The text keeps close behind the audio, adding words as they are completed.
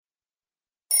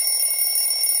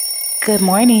Good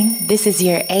morning. This is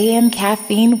your AM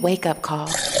caffeine wake-up call.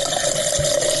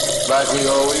 Like we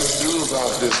always do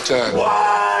about this time. Wake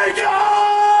up!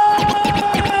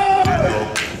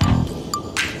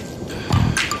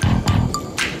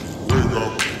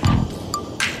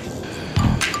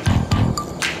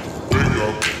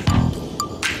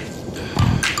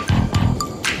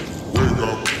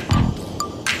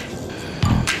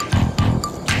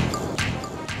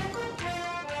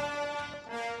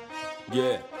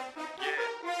 Yeah.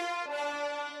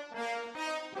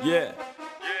 Yeah.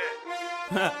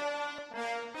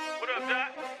 What up, Doc?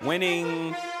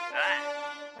 Winning.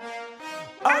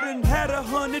 I done had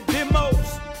 100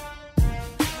 demos.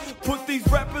 Put these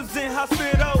rappers in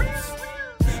hospitals.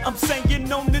 I'm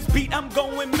singing on this beat, I'm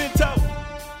going mental.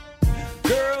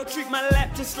 Girl, treat my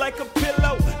lap just like a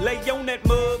pillow. Lay on that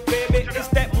mug, baby. It's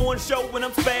that one show when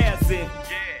I'm spazzing.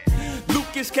 Yeah.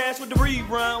 Lucas Cash with the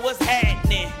rerun, what's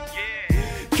happening? Yeah.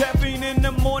 Caffeine in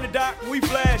the morning, Doc, we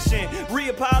flashing.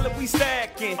 Real pilot, we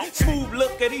stacking. Smooth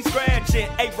look at he scratching.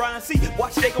 Hey, Ryan C,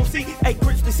 watch they gon' see. Hey,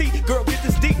 Christy C, girl, get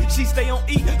this D. She stay on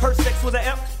E, her sex was a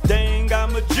F. Dang,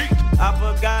 I'm a G.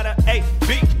 I forgot a A,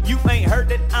 B. You ain't heard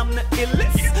that I'm the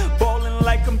illest. Ballin'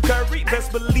 like I'm Curry.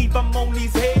 Best believe I'm on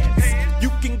these heads. You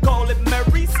can call it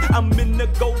Mary's. I'm in the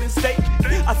Golden State.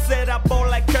 I said I ball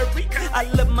like Curry. I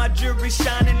love my jewelry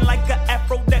shining like a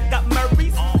afro that got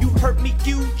Murray's. You heard me,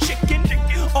 you chicken.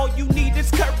 All you need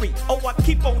is curry. Oh, I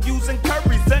keep on using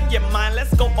curries in your mind.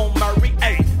 Let's go on Murray.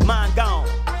 Hey, mine gone.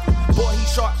 Boy, he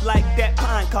sharp like that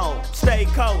pine cone. Stay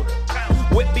colder.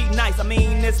 Would be nice. I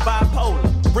mean, it's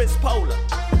bipolar. Wrist polar.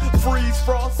 Freeze,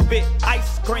 frost, spit,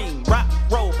 ice cream. Rock,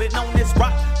 roll. Been on this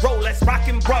rock, roll. Let's rock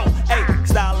and roll. Hey,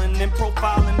 styling and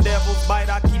profiling. Devils bite.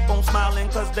 I keep on smiling.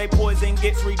 Cause they poison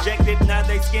gets rejected. Now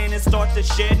they skin and start to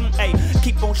shedding. Hey,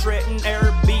 keep on shredding.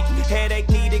 Air beating. Headache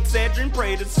need Excedrin.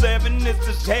 Pray to 7. This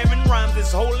is heaven. Rhymes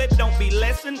is holy. Don't be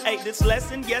lesson. Hey, this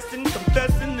lesson. Yesing,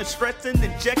 confessing, the stressing,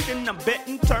 injecting. I'm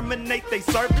betting. Terminate they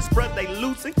service. Bruh, they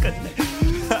losing. Cause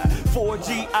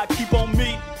 4G, I keep on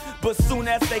me. But soon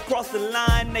as they cross the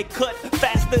line, they cut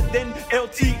faster than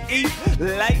LTE.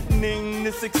 Lightning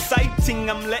is exciting,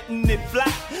 I'm letting it fly.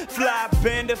 Fly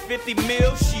band of 50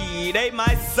 mil, shit, they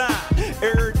my sign.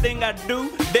 Everything I do,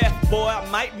 deaf boy, I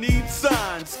might need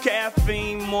signs.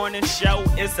 Caffeine Morning Show,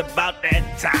 it's about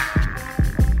that time.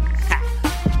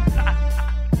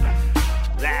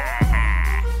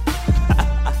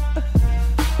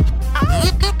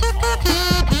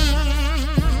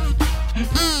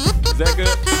 Is that good?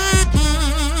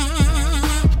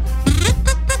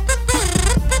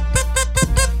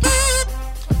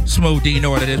 Smooth D, you know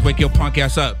what it is. Wake your punk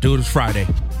ass up, dude. It's Friday.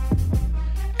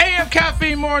 AM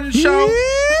Caffeine Morning Show.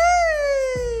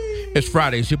 It's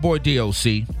Friday. It's your boy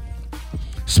DOC.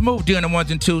 Smooth D on the ones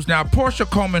and twos. Now, Portia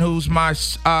Coleman, who's my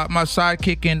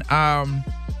sidekick and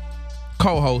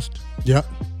co-host. Yep.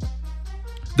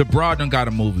 The broad done got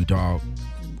a movie, dog.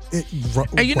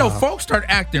 And you know, folks start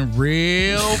acting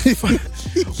real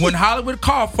when Hollywood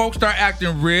call, folks start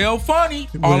acting real funny.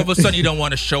 All of a sudden you don't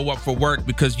want to show up for work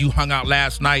because you hung out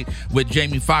last night with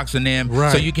Jamie Foxx and them,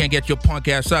 so you can't get your punk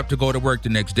ass up to go to work the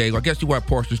next day. Well, I guess you what,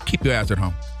 Portia, keep your ass at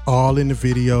home. All in the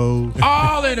video.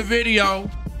 All in the video.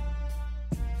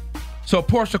 So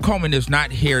Portia Coleman is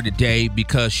not here today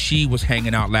because she was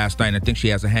hanging out last night and I think she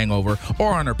has a hangover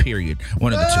or on her period.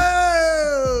 One of the two.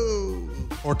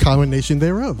 Or combination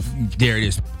thereof. There it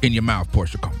is in your mouth,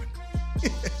 Portia Coleman.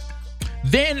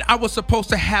 Then I was supposed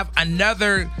to have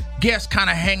another guest kind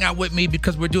of hang out with me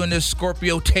because we're doing this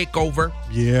Scorpio takeover.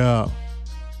 Yeah.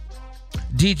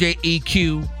 DJ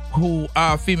EQ, who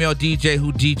female DJ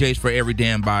who DJs for every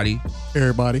damn body.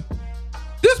 Everybody.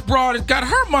 This broad has got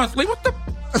her monthly. What the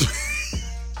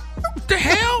what the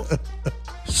hell?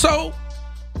 So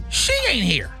she ain't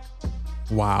here.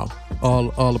 Wow.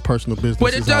 All the personal business.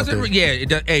 But it doesn't. Yeah, it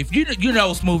does. Hey, if you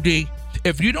know, Smooth D,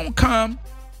 if you don't come,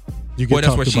 you get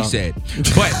that's what she said.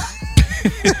 But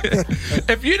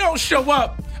if you don't show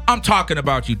up, I'm talking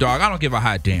about you, dog. I don't give a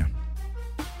hot damn.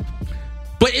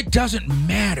 But it doesn't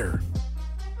matter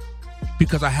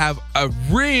because I have a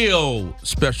real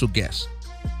special guest.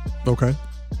 Okay.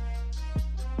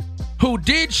 Who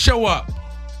did show up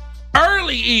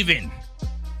early even.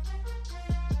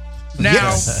 Now.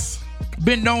 Yes.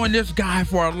 Been knowing this guy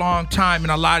for a long time, and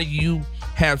a lot of you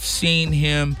have seen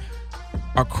him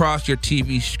across your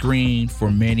TV screen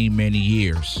for many, many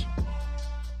years.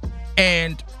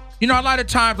 And, you know, a lot of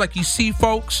times, like, you see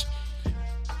folks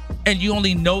and you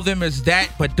only know them as that,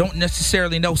 but don't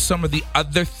necessarily know some of the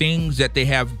other things that they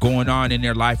have going on in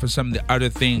their life and some of the other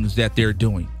things that they're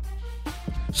doing.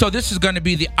 So this is going to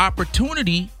be the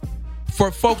opportunity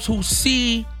for folks who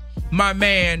see my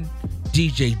man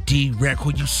DJ D-Wrek,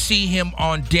 who you see him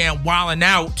on damn Wildin'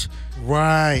 Out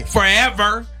Right.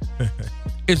 forever,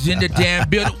 is in the damn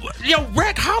building. Yo,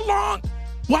 Wrek, how long?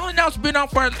 Wildin' Out's been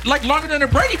out for like longer than the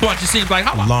Brady Bunch. It seems like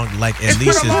how long? Like at It's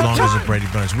least been as a long long as the time. Brady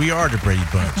Bunch. We are the Brady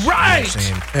Bunch. Right.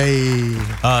 You know what I'm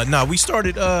saying? Hey. We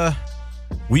started.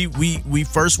 We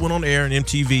first went on air in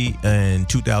MTV in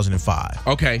 2005.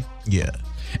 Okay. Yeah.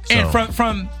 And So-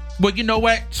 from well, you know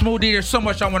what, Smoothie, there's so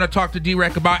much I want to talk to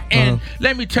D-Wrek about. And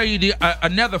let me tell you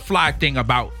another fly thing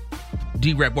about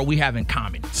D-Wrek, what we have in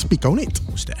common. Speak on it.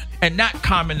 what's that? And not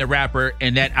Common the rapper,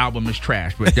 and that album is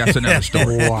trash, but that's another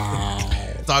story. Wow.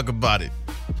 Talk about it.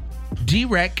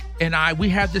 D-Wrek and we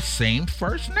have the same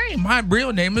first name. My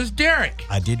real name is Derek.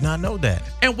 I did not know that.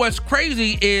 And what's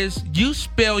crazy is you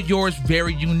spell yours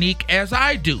very unique as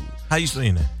I do. How you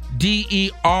saying that?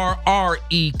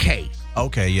 D-E-R-R-E-K.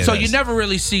 Okay, yeah. So you never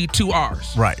really see two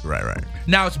R's. Right.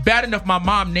 Now, it's bad enough my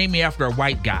mom named me after a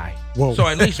white guy. Whoa. So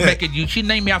at least make it you. She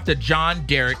named me after John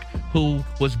Derek, who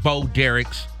was Bo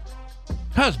Derek's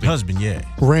husband. Yeah.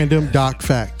 Random doc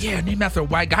fact. Yeah, named after a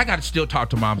white guy. I got to still talk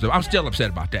to moms. I'm still upset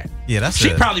about that. Yeah, that's She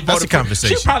a, probably that's voted a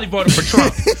conversation. She probably voted for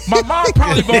Trump. My mom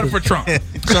probably voted for Trump.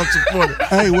 Trump supporter.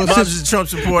 Hey, well, Mom's since, is a Trump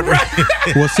supporter.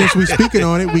 well, since we speaking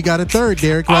on it, we got a third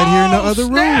Derek right here in the other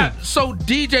snap. room. So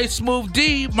DJ Smooth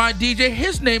D, my DJ,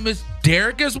 his name is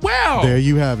Derek as well. There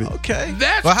you have it. Okay.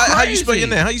 That's well, how you spell crazy. your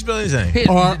name? How you spell his name? His-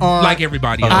 R- like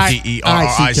everybody else.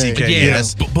 D-E-R-R-I-C-K. Yeah. Yeah,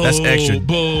 that's extra.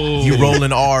 Boo. You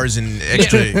rolling R's and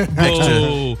extra.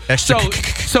 Boo. extra.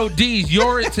 So D's,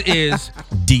 yours is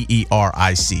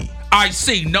D-E-R-I-C.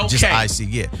 I-C, no Just K. I-C,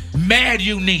 yeah. Mad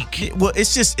unique. Yeah, well,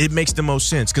 it's just, it makes the most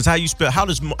sense. Because how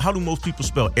do most people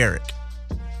spell Eric?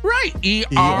 Right.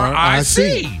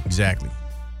 E-R-I-C. Exactly.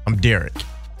 I'm Derek.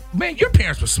 Man, your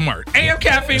parents were smart. AM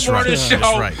Caffeine That's Morning right. Show.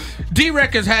 That's right.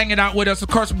 D-Wrek is hanging out with us. Of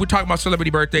course, we're talking about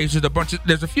celebrity birthdays.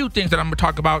 There's a few things that I'm gonna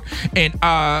talk about in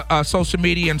social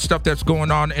media and stuff that's going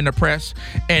on in the press.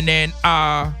 And then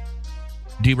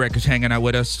D-Wrek is hanging out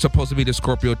with us. Supposed to be the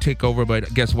Scorpio takeover,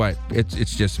 but guess what?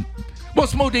 It's just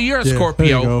Smoothie, you're a Yeah, Scorpio.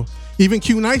 there you go. Even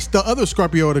Q Nice, the other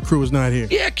Scorpio of the crew, is not here.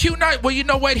 Yeah, Q Night. Well, you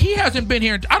know what? He hasn't been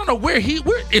here. I don't know where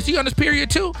is he on his period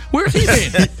too? Where's he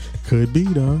been? Could be,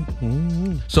 though.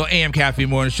 Mm-hmm. So AM Caffeine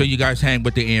Morning Show, you guys hang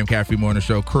with the AM Caffeine Morning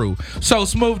Show crew. So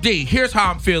Smooth D, here's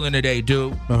how I'm feeling today,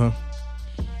 dude.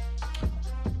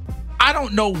 I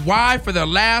don't know why for the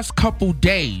last couple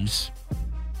days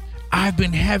I've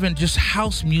been having just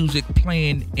house music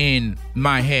playing in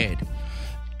my head.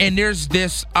 And there's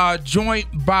this joint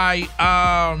by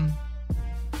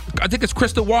I think it's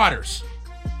Crystal Waters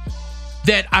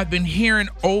that I've been hearing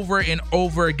over and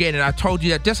over again. And I told you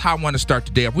that that's how I want to start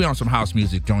the day off. We on some house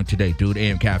music joint today, dude.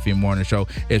 AM Caffeine Morning Show.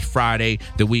 It's Friday.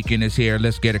 The weekend is here.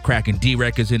 Let's get it cracking.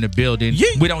 D-Wrek is in the building. Yeah.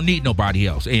 We don't need nobody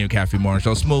else. AM Caffeine Morning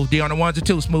Show. Smooth D on the ones and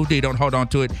twos. Smooth D, don't hold on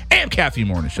to it. AM Caffeine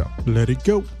Morning Show. Let it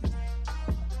go.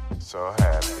 So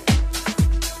happy.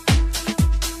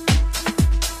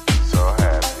 So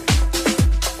happy.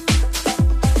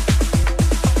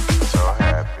 So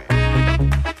happy.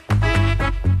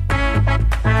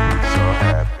 So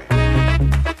happy.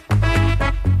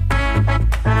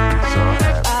 So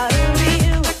happy.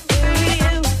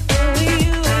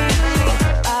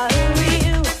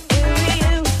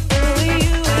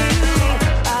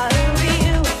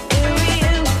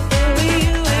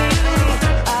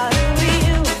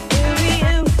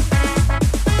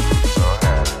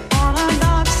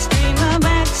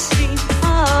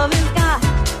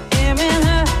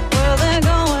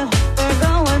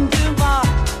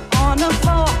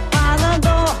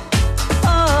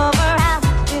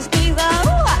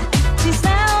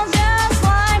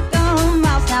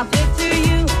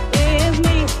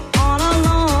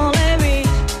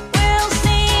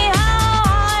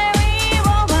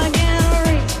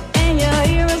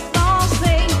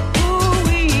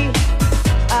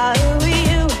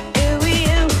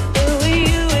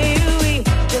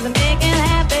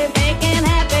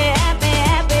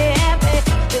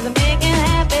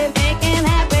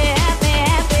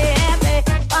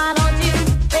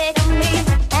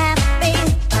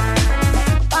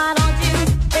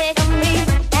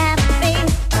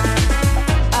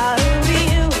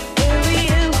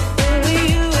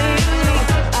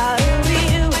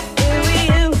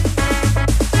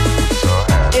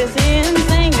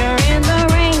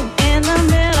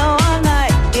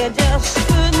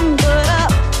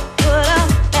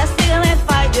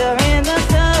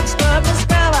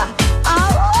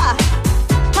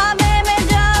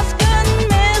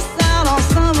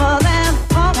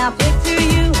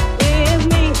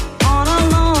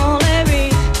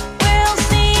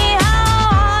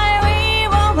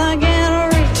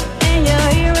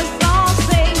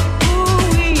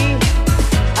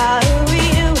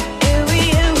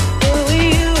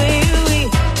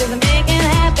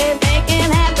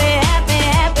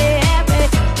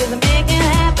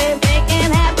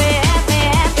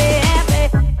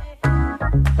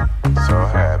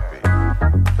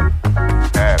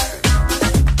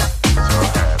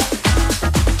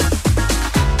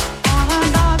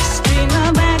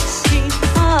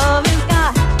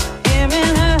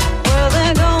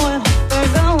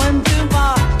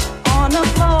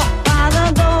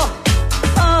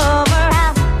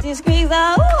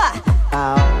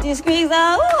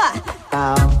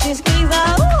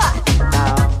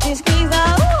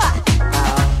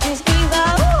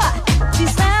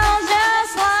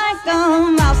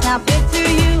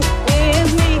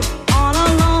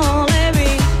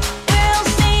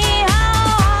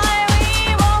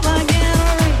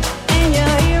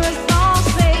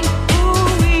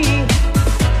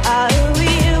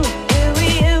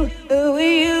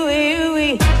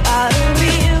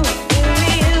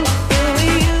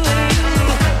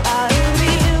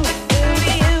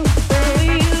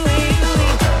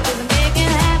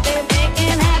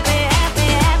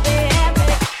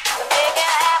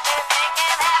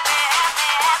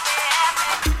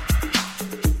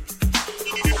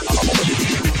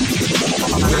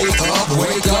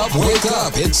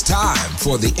 It's time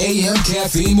for the AM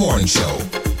Caffeine Morning Show.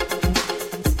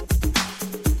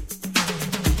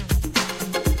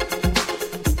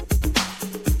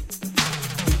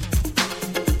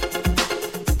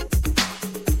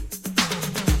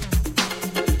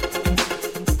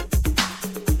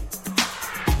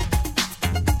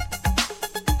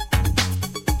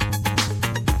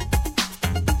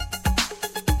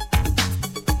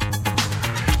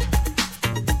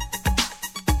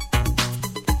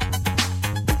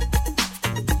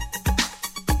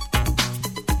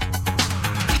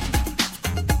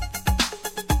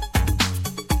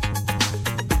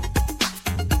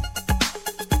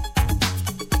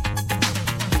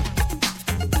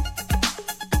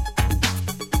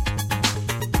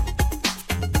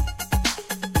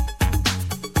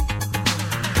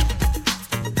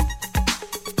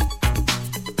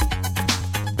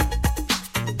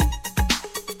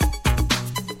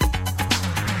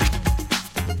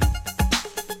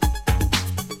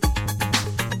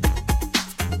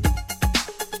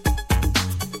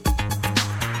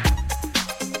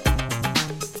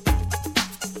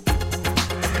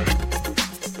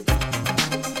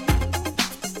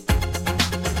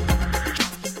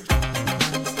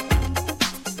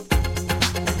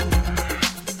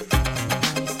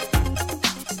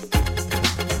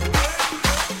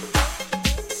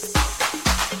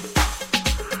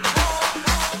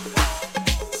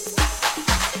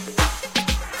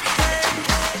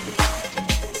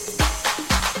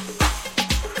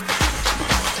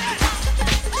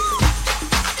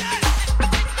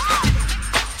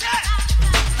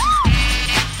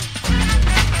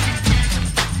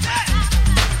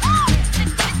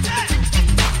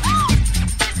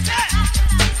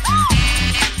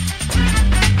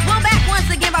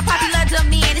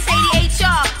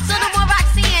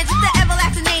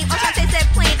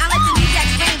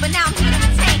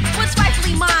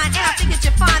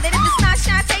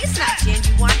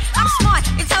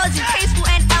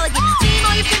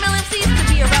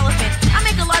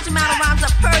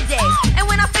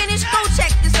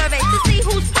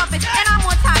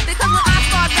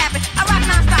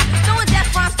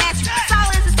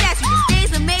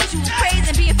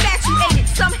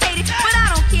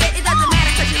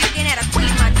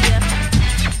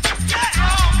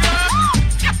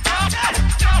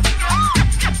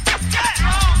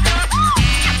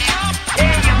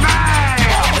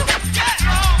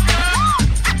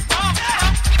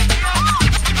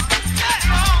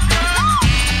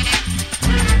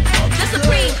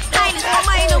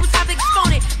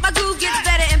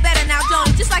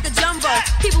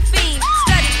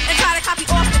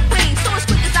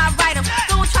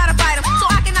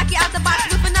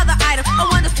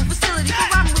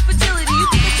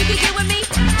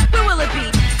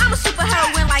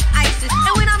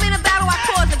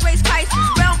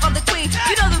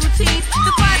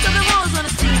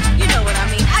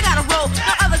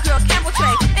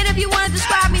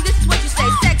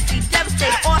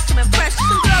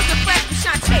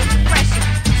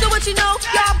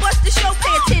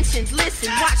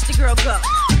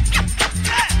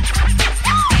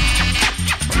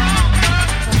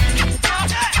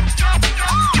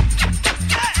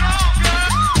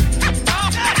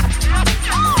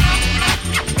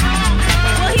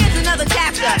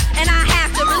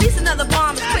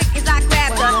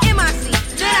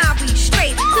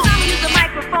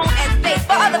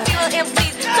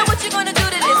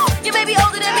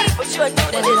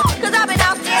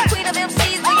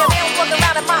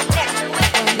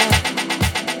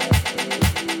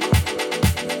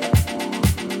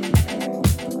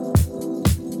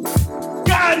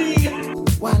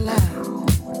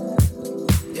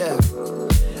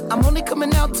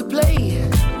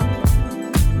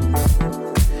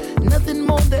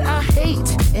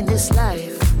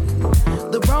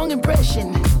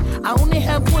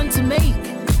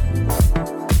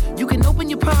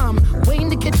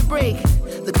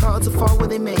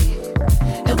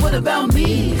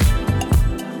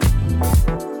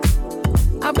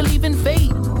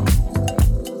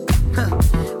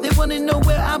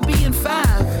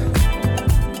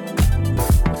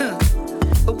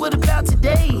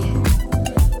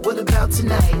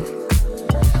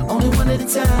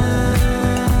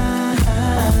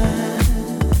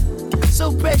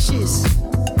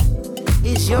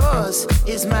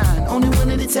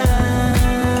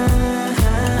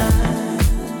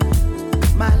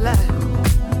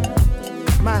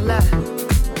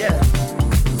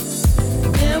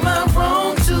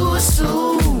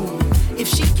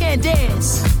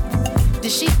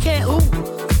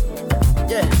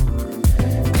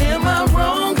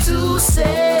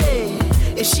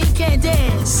 If she can't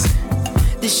dance,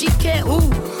 then she can't, ooh.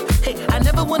 Hey, I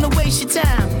never wanna waste your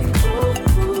time.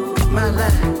 My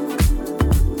life,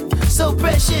 so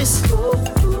precious,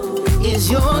 is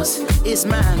yours, is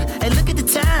mine. Hey, look at the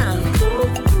time.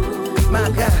 My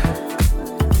God,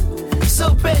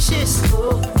 so precious,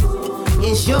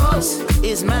 is yours,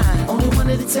 is mine. Only one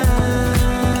at a time.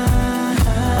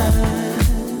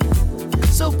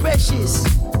 So precious,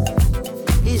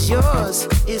 is yours,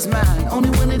 is mine. Only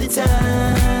one at a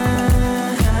time.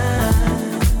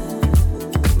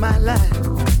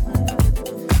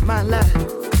 My life,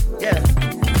 yeah.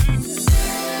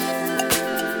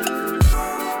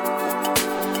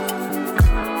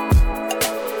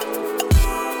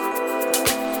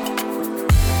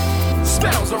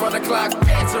 Smells around the clock,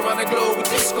 dance around the globe.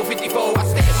 Disco 54, I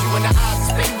stare you in the eyes,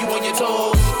 spin you on your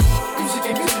toes. Music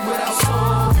ain't music without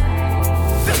soul.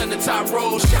 Filling the top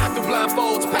row, shine through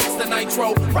blindfolds, past the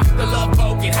nitro. Rock the love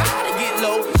boat, get high to get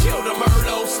low. Chill the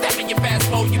Merlot, step in your fast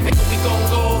mode. You pick up, we gon'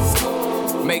 go.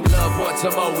 Make love once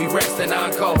more, we rest and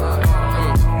encore.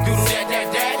 Doodle that,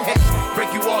 hey.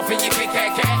 Break you off in your big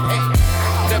cat, hey.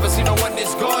 Never seen no one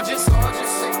this gorgeous.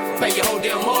 Pay your whole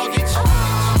damn mortgage.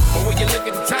 But when you look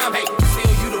at the time, hey,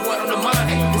 still you the one on the mind,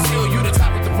 hey. It's still you the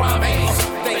top of the rhyme, hey.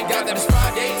 Thank God that it's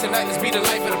Friday, tonight let's be the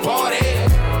life of the party.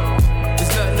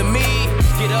 It's nothing to me,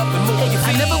 get up and move your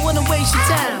feet. I never wanna waste your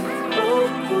time.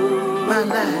 My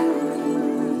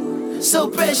life, so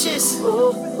precious,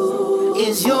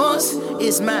 is yours,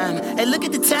 is mine. Hey, look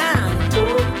at the time.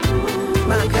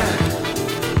 My God,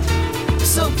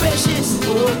 so precious,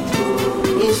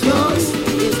 is yours,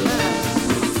 is mine.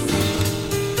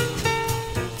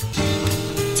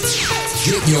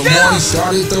 Get your morning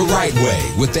started the right way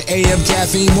with the AM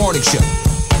Caffeine Morning Show.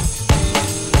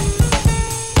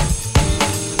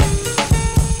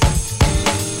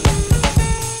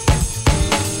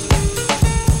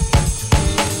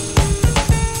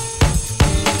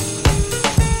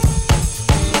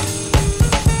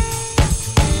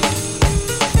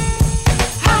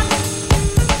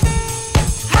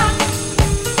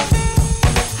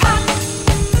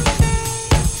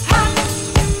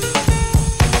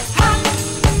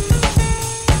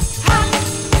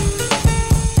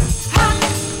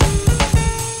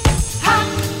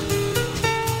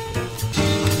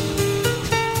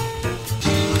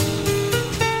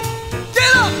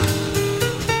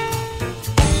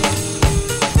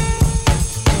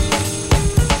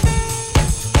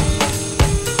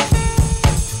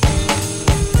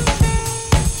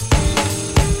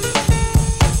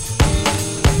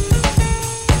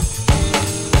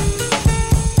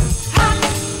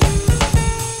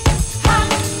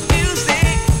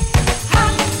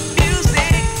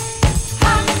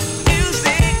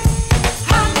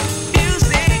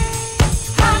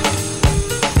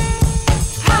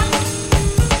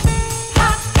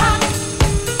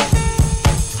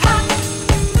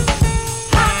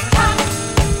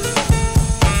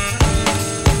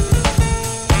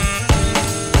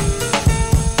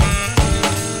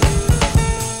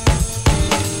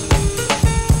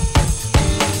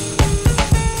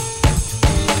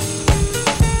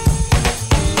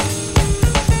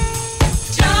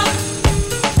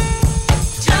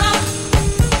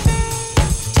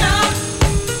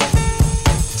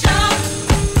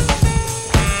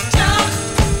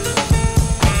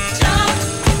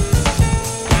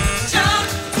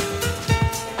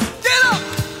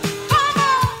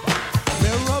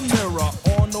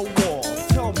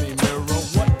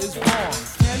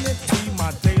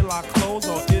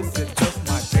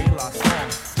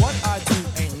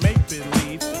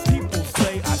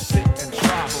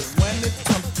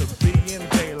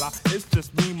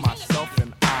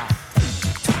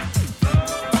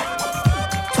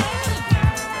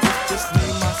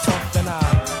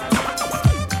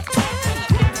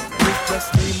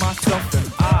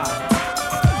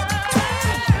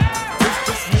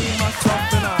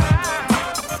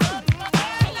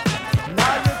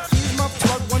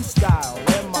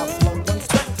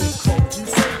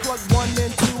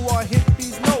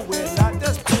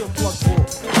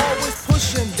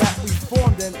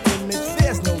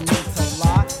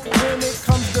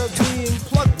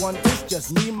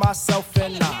 myself,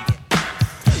 and I.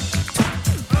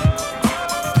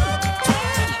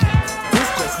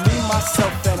 It's just me,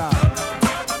 myself, and I.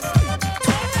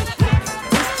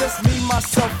 It's just me,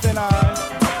 myself, and I.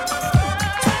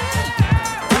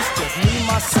 It's just me,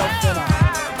 myself, and I.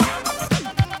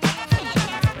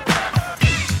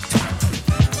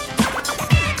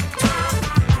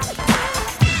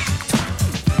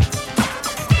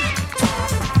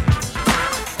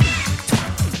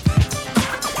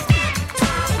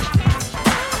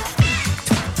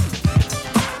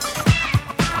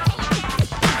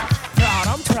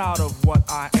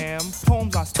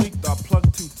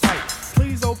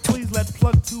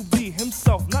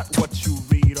 himself, not what you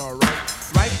read,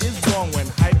 alright? Right is wrong when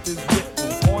hype is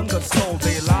written on the soul,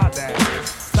 they lie that is.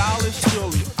 Style is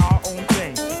surely our own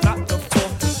thing, not the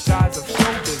false disguise of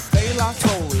showbiz. They lie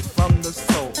solely from the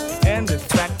soul, and this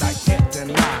fact I can't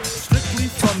deny. Strictly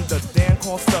from the Dan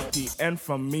called Stucky, and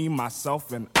from me,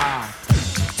 myself, and I.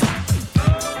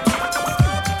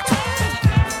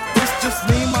 It's just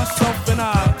me, myself, and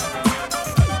I.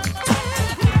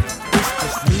 It's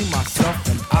just me, myself,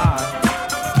 and I.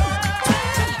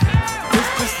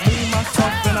 It's just me,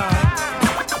 myself, and I.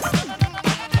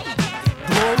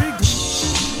 Glory.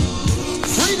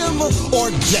 Freedom or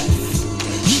death,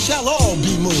 you shall all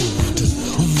be moved.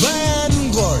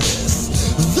 Vanglorious.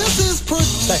 This is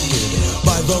protected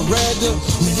by the red, the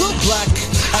black,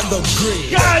 and the green.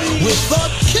 With the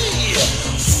key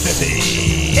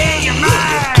city.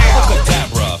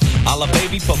 Abracadabra, a la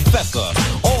baby professor.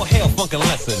 All hail funkin'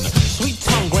 lesson. Sweet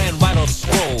tongue grand right on the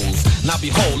scrolls. Now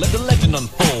behold, let the legend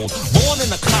unfold. Born in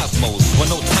the cosmos where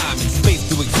no time and space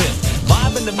do exist.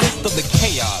 Vibe in the midst of the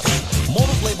chaos.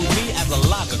 Mortals label me as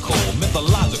illogical,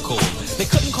 mythological. They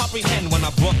couldn't comprehend when I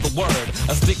brought the word.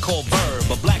 A stick called verb,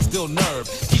 a black steel nerve.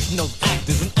 Teaching those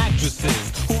actors and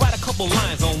actresses who write a couple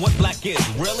lines on what black is.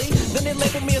 Really? Then they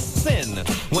label me a sin.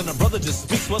 When a brother just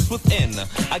speaks what's within.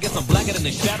 I guess I'm blacker than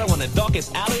the shadow in the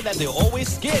darkest alley that they're always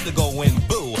scared to go in.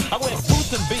 Boo. I wear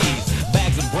boots and beads,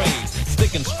 bags and braids,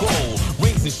 stick and scroll,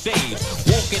 rings and shades.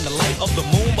 Walk in the light of the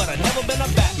moon, but I've never been a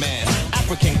Batman.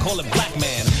 African, call it black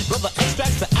man. Brother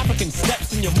extracts the African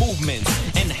steps in your movements.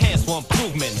 Enhance for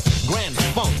improvements. Grand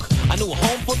funk. I knew a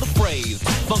home for the phrase.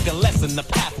 Funk and lesson the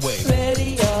pathway.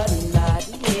 Ready or not,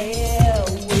 here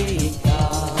we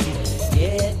come.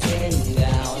 Getting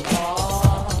down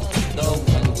on the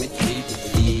one with me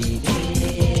bleeding.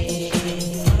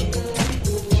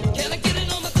 Can I get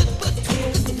it on my good foot?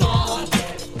 Come on.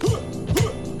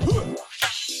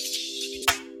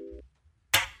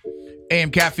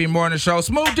 AM Caffeine Morning Show.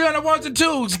 Smooth doing the ones and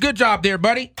twos. Good job there,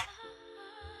 buddy.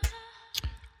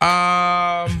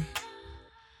 Get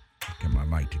my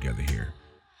mic together here.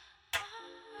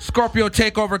 Scorpio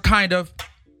Takeover, kind of.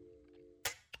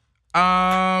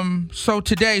 So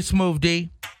today, Smooth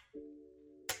D.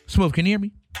 Smooth, can you hear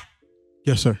me?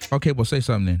 Yes, sir. Okay, well, say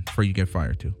something then before you get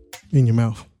fired, too. In your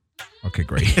mouth. Okay,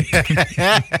 great.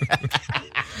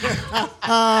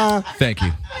 Thank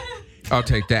you. I'll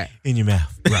take that. In your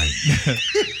mouth. Right.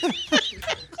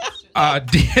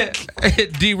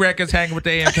 D-Wrek is hanging with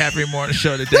the AM Caffeine Morning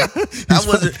Show today. I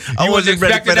wasn't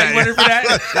ready for that. You wasn't ready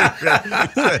for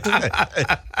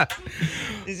that?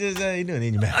 He says, how you doing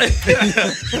in your mouth?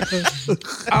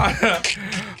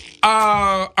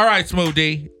 All right, Smooth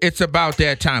D. It's about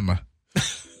that timer.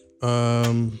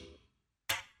 Hold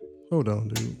on,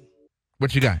 dude.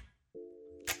 What you got?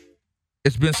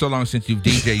 It's been so long since you've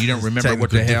DJ. You don't remember what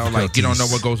the hell, like you don't know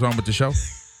what goes on with the show?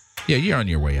 Yeah, you're on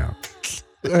your way out.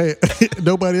 Hey,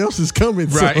 nobody else is coming,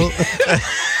 right? So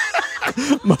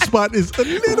my spot is a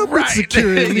little bit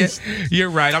secure. At least.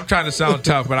 You're right. I'm trying to sound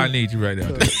tough, but I need you right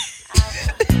now.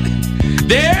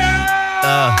 There.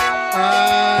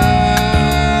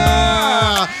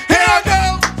 Here I go.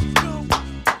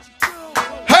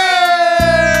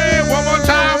 Hey, one more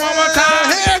time.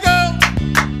 Here I go.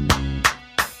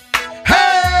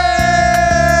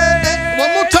 Hey,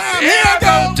 one more time. Here I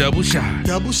go. Double shot.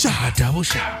 Double shot. Double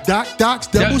shot. Doc's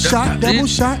double shot. Double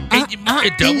shot.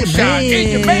 Double shot in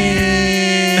your mouth.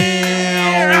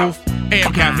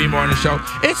 AM Caffeine Morning Show.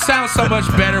 It sounds so much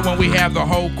better when we have the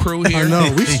whole crew here. I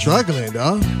know. We struggling,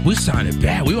 dog. We sounded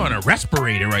bad. We on a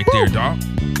respirator right there, dog.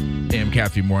 AM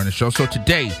Caffeine Morning Show. So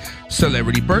today,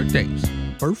 celebrity birthdays.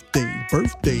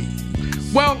 Birthday.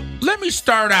 Well, let me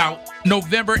start out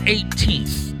November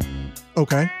 18th.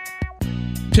 Okay.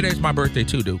 Today's my birthday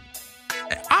too, dude.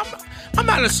 I'm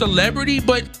not a celebrity,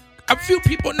 but a few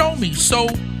people know me. So,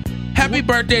 happy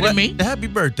birthday to me. Happy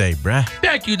birthday, bruh.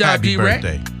 Thank you, D-Wrek.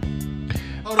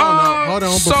 Hold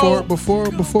on.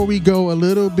 Before we go a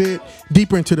little bit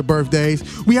deeper into the birthdays,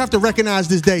 we have to recognize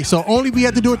this day. So only we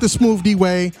have to do it the Smooth D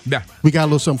way. Yeah. We got a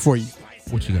little something for you.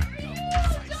 What you got?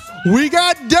 We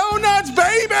got donuts,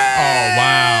 baby. Oh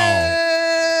wow.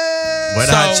 Where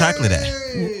the hot chocolate at?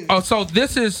 Oh, so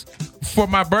this is for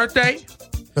my birthday?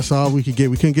 That's all we could get.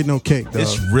 We couldn't get no cake, dog.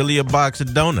 It's really a box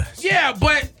of donuts. Yeah,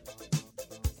 but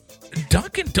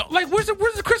Dunkin' like where's the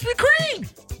Krispy Kreme?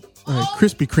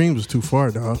 Krispy Kreme was too far,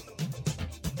 dog.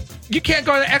 You can't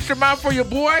go the extra mile for your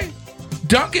boy?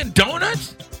 Dunkin'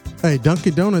 Donuts? Hey,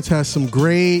 Dunkin' Donuts has some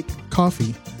great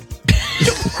coffee.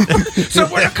 So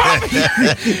where the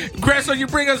coffee? Greg, so you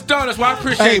bring us donuts. Well, I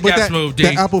appreciate that, Smooth D.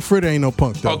 That apple fritter ain't no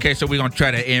punk, though. Okay, so we're going to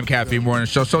try the AM Caffeine Morning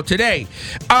Show. So today,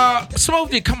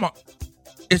 Smooth D, come on.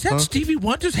 Is that Stevie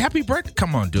Wonder's happy birthday?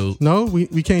 Come on, dude. No,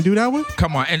 we can't do that one?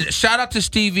 Come on. And shout out to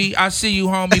Stevie. I see you,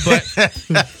 homie, but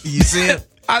you see him?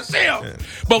 I see him.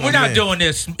 But we're not doing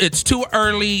this. It's too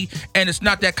early, and it's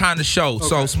not that kind of show. Okay.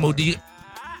 So, Smoothie,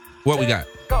 what we got?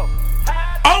 Go.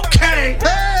 Okay.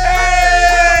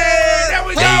 Hey, there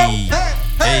we go.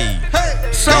 Hey.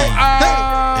 So,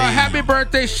 happy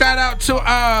birthday. Shout out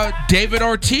to David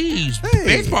Ortiz,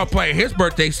 baseball player. His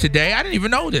birthday's today. I didn't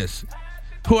even know this.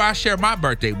 Who I share my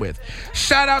birthday with.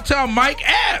 Shout out to Mike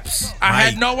Epps. I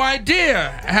had no idea.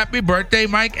 Happy birthday,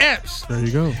 Mike Epps. There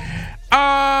you go.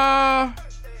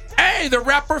 Hey, the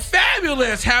rapper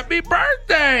Fabulous. Happy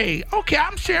birthday. Okay,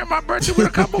 I'm sharing my birthday with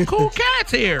a couple cool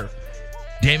cats here.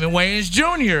 Damon Wayans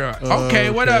Jr.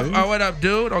 Okay, what up? What up,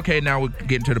 dude? Okay, now we're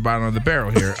getting to the bottom of the barrel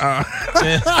here.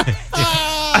 And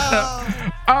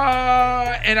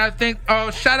I think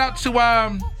shout out to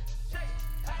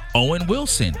Owen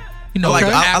Wilson. You know,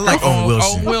 I like Owen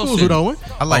Wilson.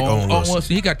 I like Owen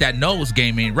Wilson. He got that nose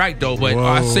game in right though, but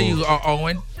I see you,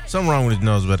 Owen. Something wrong with his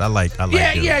nose, but I like.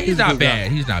 Yeah, he's not bad.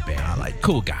 He's not bad. I like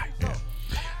cool guy. Yeah.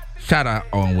 Shout out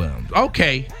Owen Williams.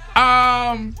 Okay.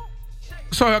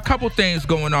 So a couple things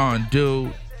going on,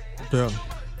 dude. Yeah.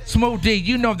 Smooth D,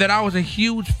 you know that I was a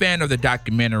huge fan of the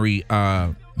documentary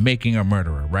Making a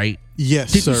Murderer, right?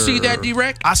 Yes, Did you see that,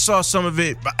 D-Wrek? I saw some of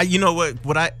it. But you know what?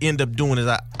 What I end up doing is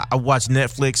I watch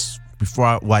Netflix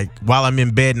before while I'm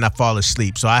in bed and I fall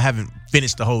asleep. So I haven't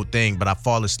finished the whole thing, but I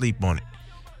fall asleep on it.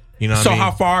 You know what I mean? So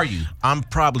how far are you? I'm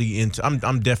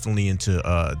definitely into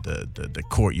the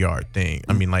courtyard thing.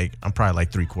 I mean, like I'm probably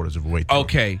like 3/4 of the way through.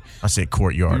 Okay. I said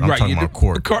courtyard. I'm talking about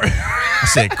court. I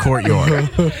said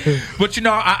courtyard. But you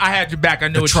know, I had your back. I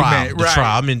know what you meant. The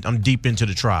trial. I'm deep into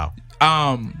the trial.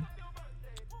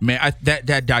 Man,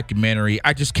 that documentary,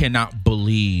 I just cannot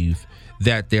believe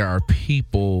that there are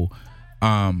people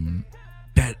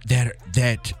that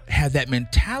have that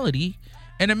mentality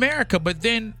in America, but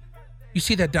then you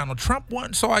see that Donald Trump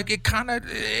one, so like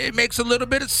it makes a little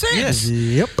bit of sense. Yes.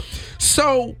 Yep.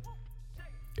 So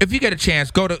if you get a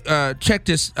chance, go to check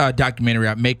this documentary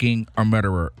out, Making a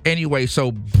Murderer. Anyway,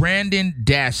 so Brandon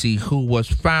Dassey, who was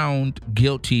found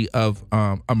guilty of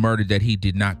a murder that he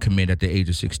did not commit at the age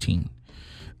of 16,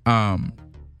 him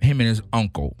and his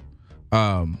uncle,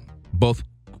 both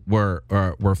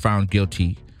were found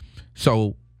guilty.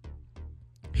 So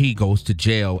he goes to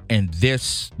jail, and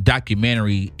this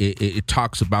documentary it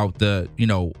talks about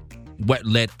what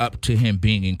led up to him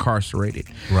being incarcerated.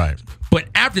 Right. But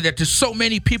after that, just so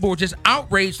many people were just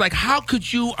outraged. Like, how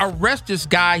could you arrest this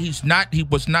guy? He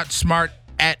was not smart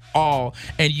at all.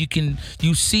 And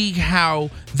you see how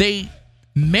they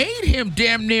made him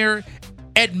damn near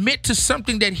admit to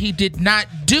something that he did not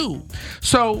do.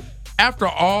 So after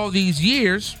all these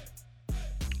years,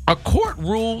 a court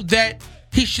ruled that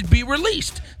he should be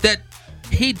released, that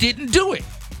he didn't do it.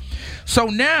 So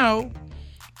now,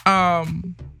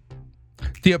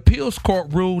 the appeals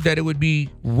court ruled that it would be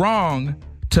wrong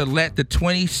to let the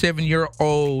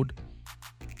 27-year-old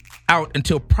out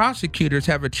until prosecutors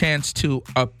have a chance to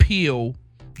appeal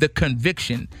the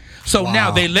conviction. So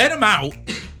now they let him out,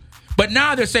 but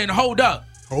now they're saying, hold up.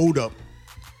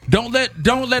 Don't let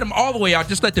him all the way out.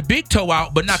 Just let the big toe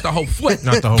out, but not the whole foot.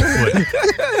 Not the whole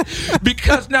foot.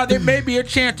 Because now there may be a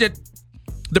chance that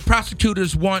the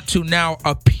prosecutors want to now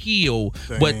appeal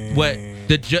what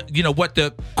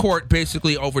the court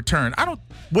basically overturned.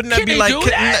 Wouldn't that be like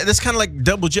that's kind of like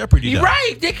double jeopardy, though.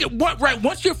 Right? They can, right?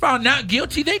 Once you're found not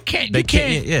guilty, they can't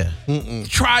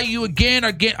try you again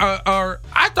or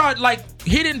I thought like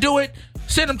he didn't do it,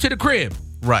 send him to the crib.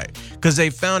 Right, because they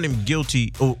found him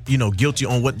guilty, guilty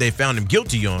on what they found him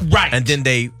guilty on. Right, and then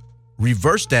they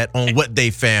reversed that on what they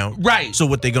found. Right. So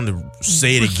what they gonna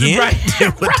say it again? Right.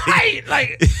 Right.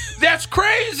 Like that's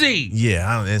crazy. Yeah,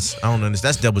 I don't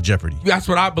understand. That's double jeopardy. That's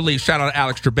what I believe. Shout out to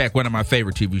Alex Trebek, one of my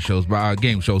favorite TV shows,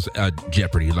 game shows,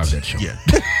 Jeopardy. Love that show. Yeah.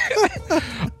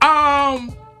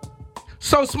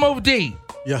 So Smooth D.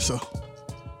 Yes, sir.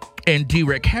 And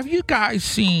D-Wrek, have you guys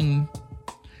seen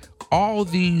all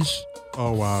these?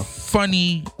 Oh wow!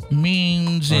 Funny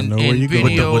memes and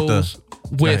videos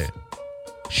with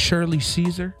Shirley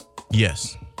Caesar.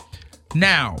 Yes.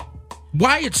 Now,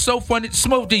 why it's so funny?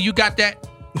 Smooth D, you got that?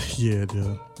 Yeah,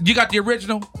 dude. You got the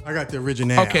original? I got the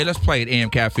original. Okay, let's play it. AM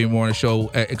Caffeine Morning Show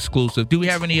exclusive. Do we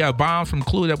have any bombs from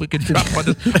Clue that we can drop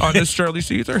on this Shirley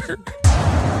Caesar?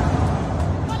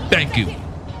 Thank you.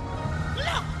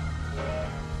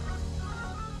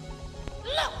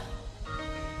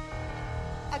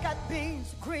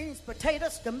 beans, greens,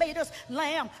 potatoes, tomatoes,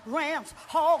 lamb, rams,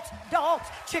 hogs, dogs,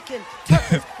 chicken,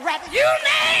 turkeys, rabbit, you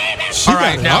name it. All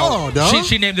right, now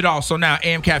she named it all. So now,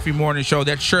 AM Caffeine Morning Show.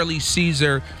 That's Shirley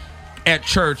Caesar at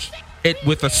church.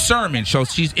 With a sermon, so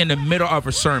she's in the middle of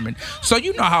a sermon. So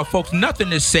you know how, folks,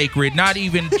 nothing is sacred, not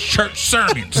even church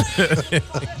sermons.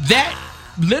 That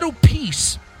little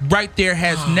piece right there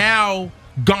has now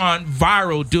gone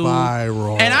viral, dude.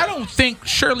 Viral. And I don't think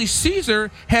Shirley Caesar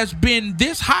has been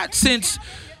this hot since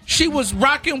she was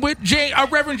rocking with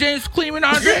Reverend James Cleveland,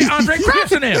 Andre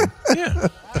Craft and him. Yeah.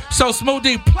 So Smooth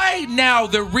D, play now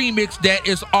the remix that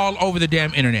is all over the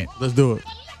damn internet. Let's do it.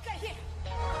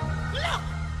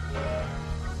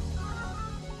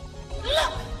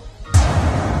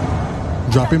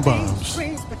 Dropping bombs.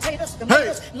 Greens, potatoes,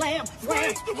 tomatoes, lamb,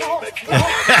 rams, hogs,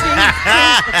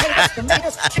 dogs, potatoes,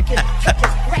 tomatoes, chicken,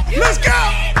 turkeys, rabbit. Let's go.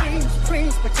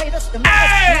 Greens, potatoes,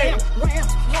 tomatoes, lamb,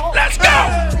 hogs, let's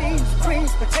go.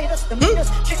 Greens, potatoes, tomatoes,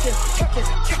 chicken,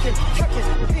 turkeys.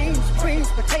 Beans, greens,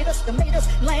 potatoes, tomatoes,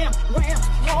 lamb,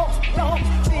 hogs,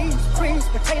 dogs. Beans, greens,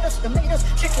 potatoes, tomatoes,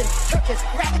 chicken, turkeys,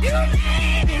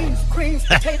 rabbit. Beans, greens,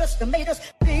 potatoes, tomatoes.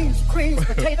 Beans, greens,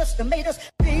 potatoes, tomatoes.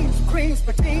 Beans, greens,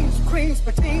 potatoes.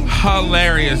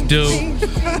 Hilarious, dude.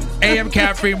 AM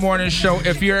Caffeine Morning Show.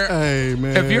 If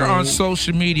you're on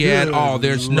social media at all,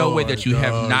 there's no way that you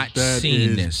have not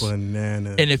seen this.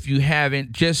 Bananas. And if you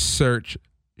haven't, just search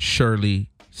Shirley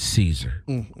Caesar.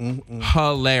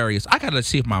 Hilarious. I gotta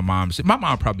see if my mom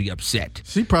probably upset.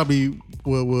 She probably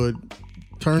would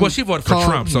turn. Well, she voted for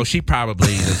Trump, so she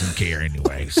probably doesn't care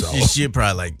anyway. So she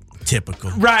probably like. Typical.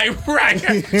 Right.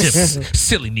 Just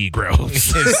silly Negroes.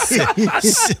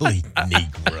 Silly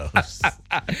Negroes.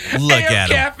 Look at them.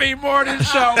 Caffeine Morning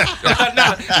Show.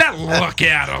 not look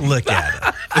at them. Look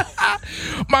at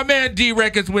them. My man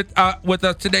D-Wrek is with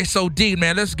us today. So D,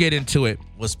 man, let's get into it.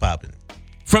 What's popping?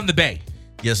 From the Bay.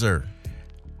 Yes, sir.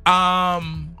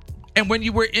 And when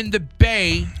you were in the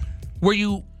Bay, were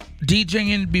you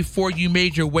DJing before you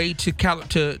made your way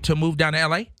to move down to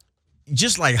LA?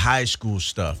 Just like high school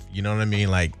stuff, you know what I mean?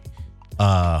 Like,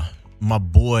 my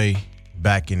boy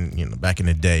back in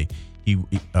the day,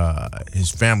 his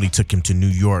family took him to New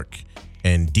York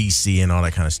and DC and all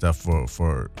that kind of stuff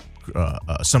for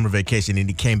summer vacation, and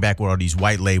he came back with all these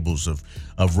white labels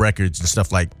of records and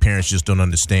stuff like Parents Just Don't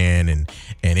Understand and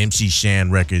MC Shan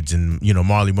records and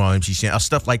Marley Marl, MC Shan,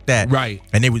 stuff like that. Right.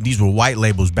 And these were white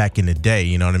labels back in the day,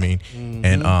 you know what I mean? Mm-hmm.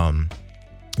 And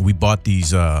we bought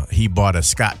these. He bought a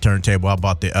Scott turntable. I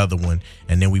bought the other one,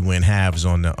 and then we went halves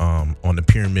on the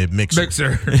pyramid mixer.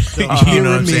 You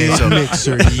know what I'm saying? So,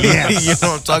 mixer, yes. You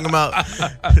know what I'm talking about?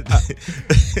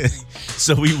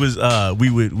 So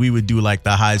we would do like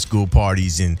the high school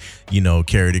parties and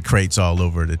carry the crates all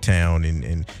over the town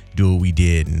and do what we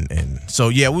did and so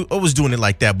yeah, I was doing it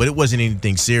like that, but it wasn't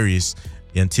anything serious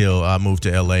until I moved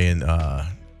to LA and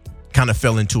kind of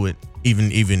fell into it.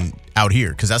 Even out here,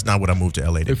 because that's not what I moved to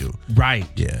LA to do. Right.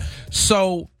 Yeah.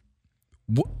 So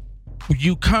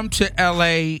you come to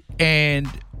LA, and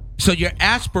so your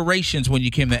aspirations when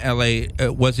you came to LA,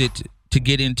 was it to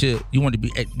get into? You wanted to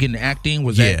get into acting?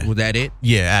 Was that it?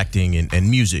 Yeah, acting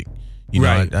and music.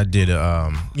 Right. I did. I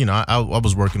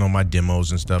was working on my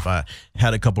demos and stuff. I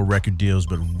had a couple record deals,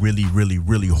 but really, really,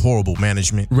 really horrible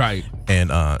management. Right. And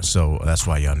so that's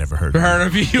why y'all never heard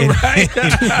of you, right?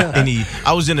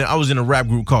 I was in a rap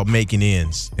group called Making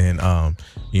Ends, and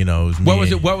it was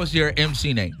me. What was your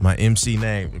MC name? My MC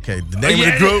name. Okay, the name of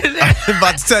the group. I'm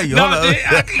about to tell you. No, hold on.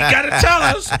 You gotta tell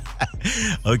us.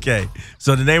 Okay,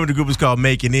 so the name of the group is called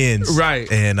Making Ends. Right.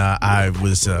 And I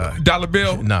was Dollar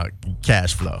Bill. No,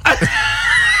 Cash Flow.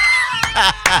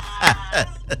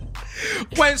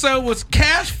 Wait, so it was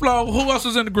Cash Flow. Who else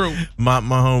was in the group? My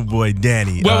homeboy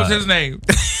Danny. What was his name?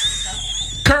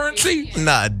 Currency?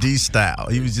 Nah, D-Style.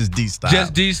 He was just D-Style.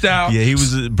 Just D-Style? Yeah, he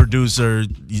was a producer /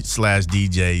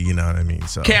 DJ, you know what I mean?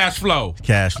 So Cash Flow.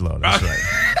 Cash Flow, that's right.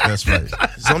 That's right.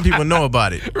 Some people know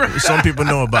about it. Some people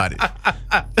know about it.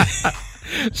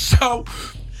 So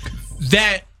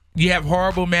that you have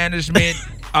horrible management,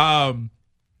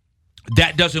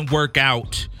 that doesn't work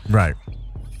out. Right.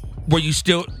 Were you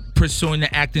still pursuing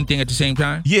the acting thing at the same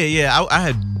time? Yeah. I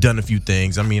had done a few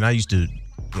things. I mean, I used to,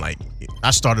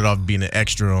 I started off being an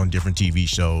extra on different TV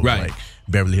shows, right, like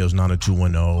Beverly Hills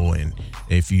 90210. And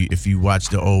if you watch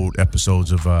the old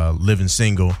episodes of Living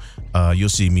Single, you'll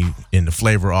see me in the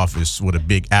flavor office with a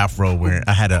big afro where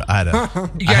I had a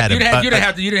you didn't have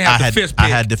the fist pick. I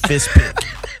had the fist pick.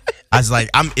 I was like,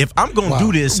 if I'm gonna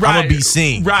do this, I'm gonna be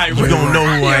seen. Right. You don't know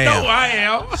who I am. You know who I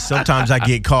am. Sometimes I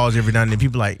get calls every now and then.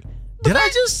 People like, did I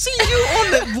just see you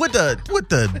on the with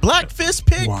the black fist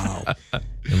pic? Wow.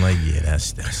 I'm like, yeah,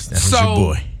 that's So, your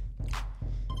boy.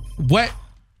 What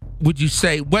would you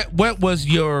say? What was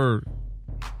your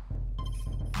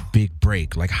big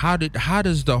break? Like, how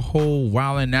does the whole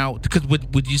Wildin' Out? Because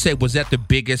would you say, was that the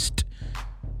biggest?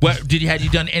 What had you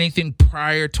done anything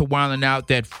prior to Wildin' Out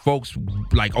that folks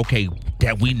like? Okay,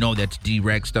 that we know that's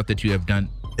D-Wrek stuff that you have done.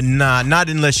 Nah, not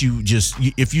unless you just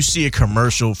if you see a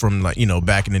commercial from like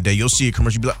back in the day, you'll see a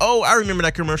commercial, be like, oh, I remember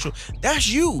that commercial. That's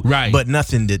you, right? But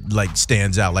nothing that like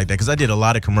stands out like that because I did a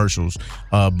lot of commercials,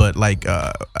 but like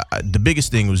the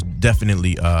biggest thing was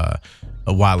definitely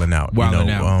Wildin' Out. Wildin'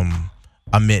 Out.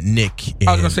 I met Nick.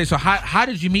 I was gonna say, so how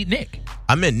did you meet Nick?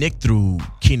 I met Nick through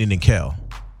Keenan and Kel.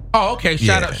 Oh, okay.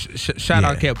 Shout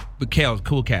out Kel's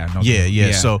cool cat. No,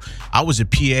 yeah. So I was a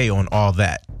PA on all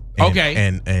that. Okay.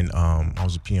 And I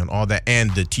was a PA on all that and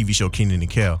the TV show Keenan and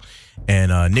Kel.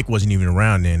 And Nick wasn't even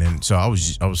around then, and so I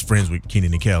was friends with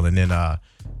Keenan and Kel. And then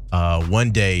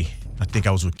one day I think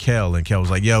I was with Kel, and Kel was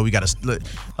like, "Yo, we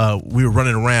were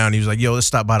running around. He was like, "Yo, let's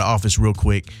stop by the office real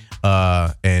quick."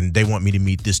 And they want me to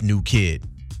meet this new kid,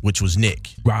 which was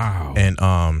Nick. Wow. And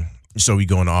so we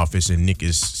go in the office, and Nick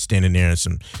is standing there in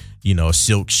some, a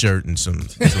silk shirt and some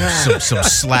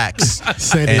slacks,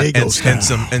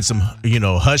 and some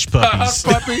hush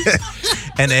puppies,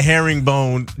 and a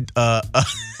herringbone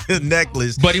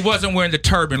necklace. But he wasn't wearing the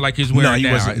turban like he's wearing now.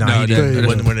 He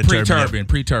wasn't wearing the turban.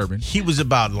 Pre-turban. He was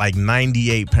about like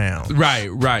 98 pounds. Right.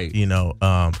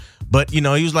 But he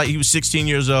was 16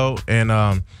 years old,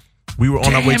 and we were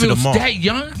on our way to the mall. That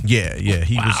young? Yeah.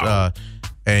 He was,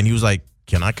 and he was like,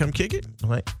 "Can I come kick it?" I'm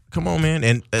like, "Come on, man!"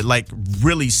 And like,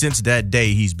 really, since that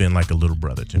day, he's been like a little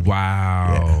brother to me.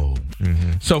 Wow. Yeah.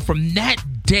 Mm-hmm. So from that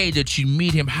day that you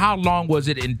meet him, how long was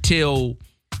it until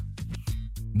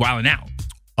Wildin' Out?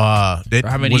 How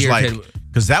many years?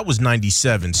 Because that was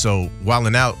 97. So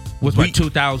Wildin' Out was what,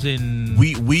 2000.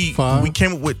 We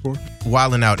came up with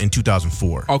Wildin' Out in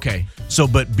 2004. Okay. So,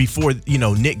 but before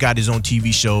Nick got his own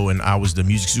TV show, and I was the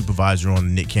music supervisor on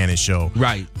the Nick Cannon show.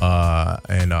 Right.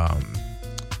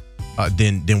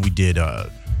 Then we did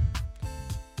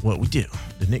what we did,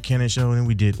 the Nick Cannon show, and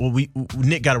we did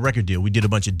Nick got a record deal. We did a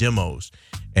bunch of demos,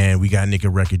 and we got Nick a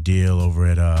record deal over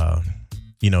at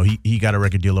he got a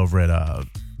record deal over at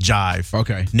Jive.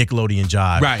 Okay. Nickelodeon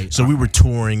Jive. Right. So we were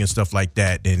touring and stuff like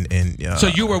that, and so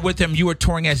you were with him. You were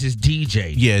touring as his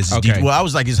DJ. Yes. Okay. Well, I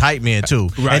was like his hype man too.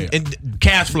 Right. And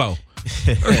cash flow.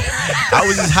 I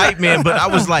was his hype man, but I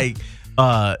was like,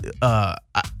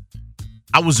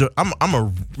 I was a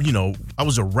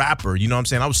rapper, you know what I'm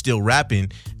saying? I was still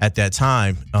rapping at that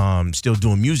time, still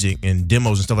doing music and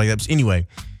demos and stuff like that. But anyway,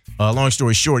 long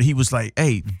story short, he was like,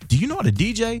 "Hey, do you know how to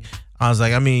DJ?" I was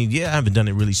like, I haven't done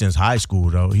it really since high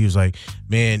school though. He was like,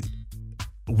 "Man,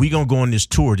 we gonna go on this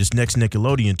tour, this next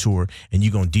Nickelodeon tour, and you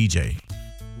gonna DJ."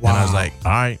 Wow. And I was like,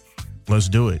 "All right, let's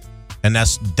do it." And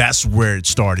that's where it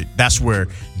started. That's where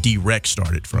D-Wrek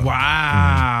started from.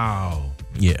 Wow.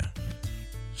 Mm-hmm. Yeah.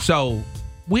 So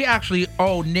we actually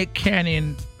owe Nick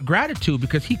Cannon gratitude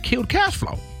because he killed cash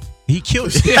flow. He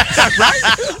killed it.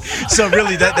 Right? So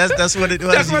really that's what it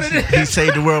was. That's what it is. He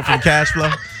saved the world from cash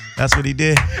flow. That's what he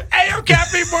did. AM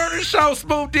Caffeine Morning Show,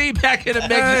 Smooth D back in the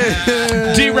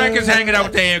mix. D-Wrek is hanging out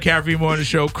with the AM Caffeine Morning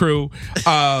Show crew.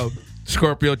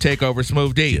 Scorpio Take over,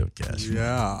 Smooth D.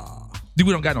 Yeah.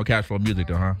 We don't got no cash flow music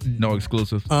though, huh? No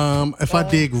exclusives. If I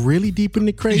dig really deep in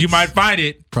the crates, you might find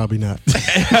it. Probably not.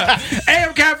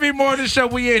 AM Caffeine Morning Show,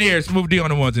 we in here. Smooth D on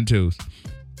the ones and twos.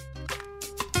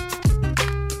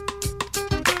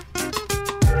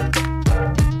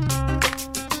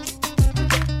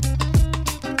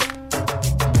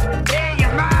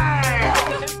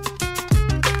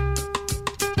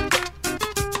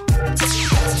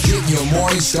 Your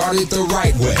morning started the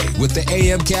right way with the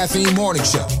AM Caffeine Morning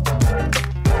Show.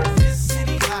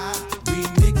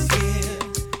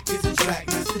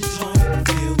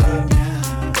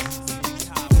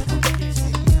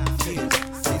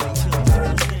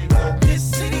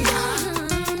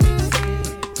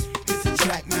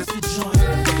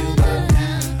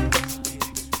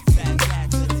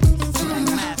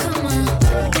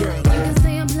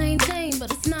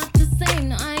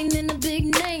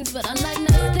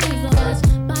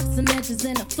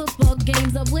 In the football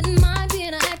games, I wouldn't mind being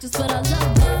an actress, but I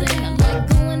love to sing. I like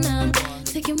going out,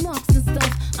 taking walks and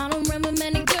stuff. I don't remember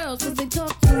many girls cause they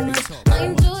talk too much. I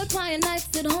enjoy quiet nights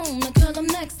at home, the girl I'm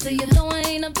next to you. Though I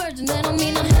ain't a virgin, that don't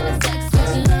mean I had sex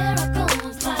with you. There I go,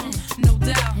 I'm spotted, no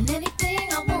doubt. And anything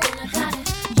I want, I got it.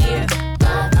 Yeah,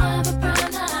 vibe, a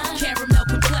brown eye, caramel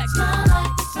complexion, smile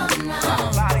like the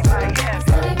sunrise. Body like yes.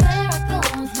 There I go,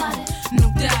 I'm spotted, no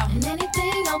doubt. And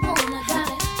anything I want, I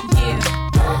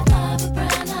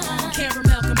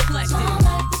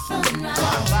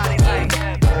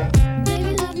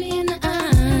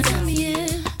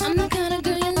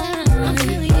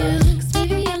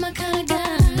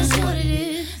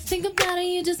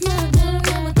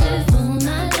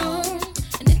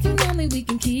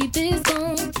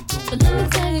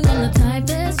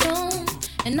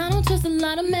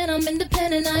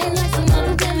women and I ain't like some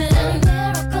other women.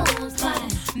 Miracles, got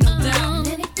it. No doubt.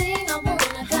 Anything I want,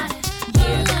 I got it.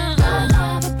 Yeah. I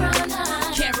love a brown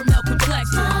eye. Caramel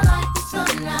complexion. I like the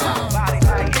sunrise. Body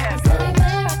like yes.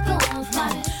 Miracles,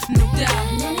 got it. No doubt.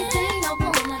 Anything I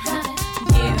want, I got it.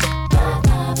 Yeah. I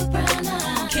love a brown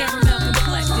eye. Caramel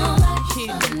complexion.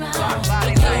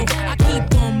 I keep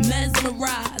on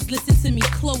mesmerized. Listen to me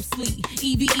closely.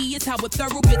 EVE is how a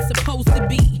thorough bit's supposed to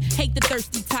be. Hate the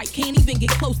thirsty type, can't even get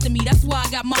close to me. That's why I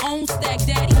got my own stack,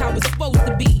 daddy, how it's supposed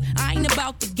to be. I ain't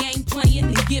about the game playing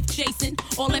and gift chasing.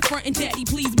 All that front and daddy,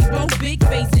 please, we both big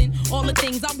facing. All the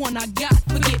things I want, I got.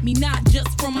 Forget me not just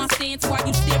from my stance while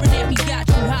you staring at me, got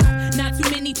you high. Not too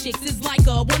many chicks, it's like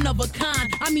a one of a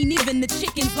kind. I mean, even the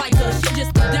chickens like her, she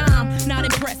just a dime. Not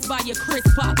impressed by your Chris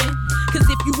poppin'. Cause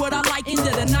if you what I like, end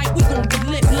of the night, we gon' be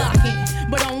lip locking.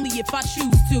 But only if I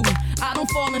choose to. I don't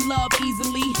fall in love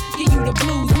easily. Give you the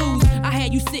blues. I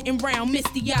had you sitting round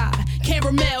misty eye.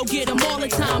 Caramel, get them all the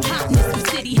time. Hotness from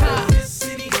City High.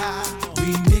 City High,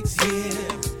 remix here.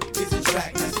 It's a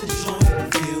track that's the joint.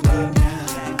 Feel me now.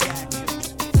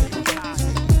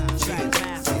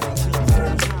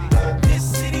 This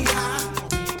City High,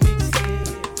 remix here.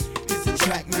 It's a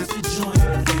track that's the joint.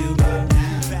 Feel me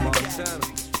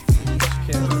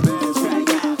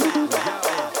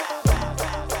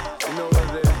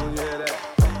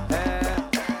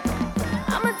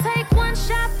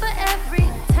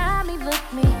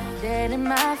in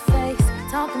my face,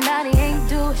 talking about he ain't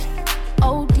do it.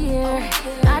 Oh dear,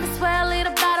 I just swear a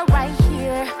little bottle right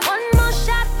here. One more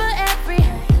shot for every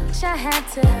bitch I had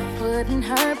to put in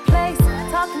her place.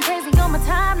 Talking crazy on my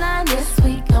timeline this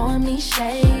week, throwing me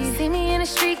shade. See me in the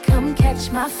street, come catch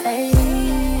my fade.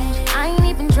 I ain't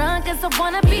even drunk as I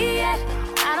wanna be yet.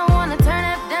 I don't wanna turn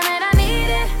up, damn it, I need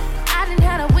it. I done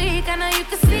had a week, I know you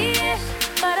can see it,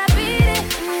 but I beat it.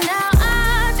 Now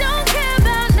I don't care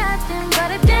about nothing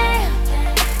but a damn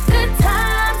good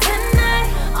time tonight.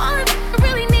 All I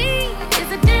really need is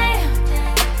a damn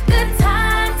good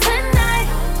time tonight.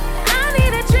 I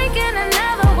need a drink and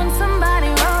another one. Somebody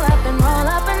roll up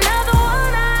another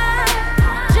one. I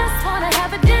just wanna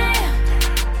have a damn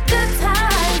good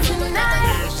time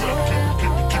tonight.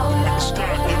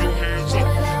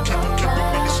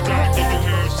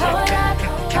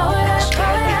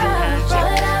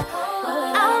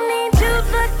 I don't need you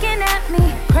looking at me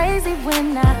crazy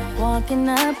when I walk in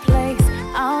a place.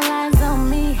 All eyes on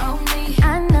me.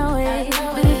 I know it.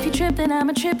 But if you trip, then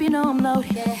I'ma trip. You know I'm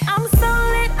loaded. I'm so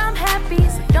lit, I'm happy.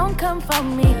 So don't come for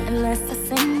me unless I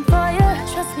sing for you.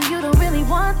 Trust me, you don't really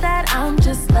want that. I'm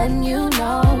just letting you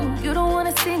know. You don't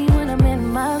wanna see me when I'm in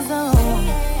my zone.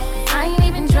 I ain't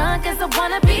even drunk as I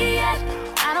wanna be yet.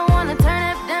 I don't wanna turn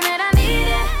up, damn it, I need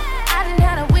it. I done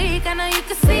had a week, I know you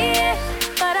can see it,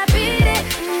 but I beat it.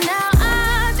 Now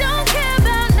I don't care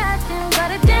about nothing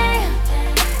but a damn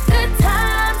good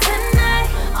time tonight.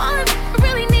 All I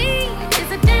really need is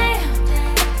a damn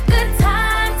good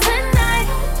time tonight.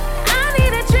 I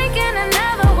need a drink and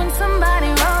another one. Somebody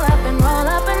roll up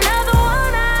another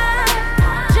one.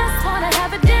 I just wanna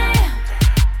have a damn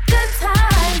good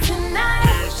time tonight.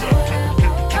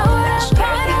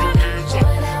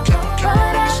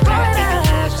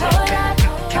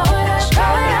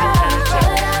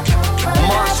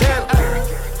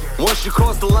 Once you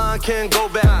cross the line, can't go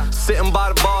back. Sitting by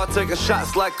the bar, taking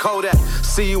shots like Kodak.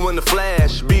 See you in the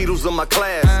flash, Beatles in my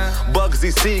class.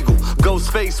 Bugsy Siegel,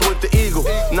 Ghostface with the eagle.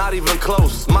 Not even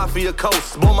close, Mafia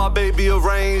Coast. Bought my baby a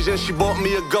range and she bought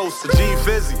me a ghost. A G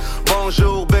Fizzy,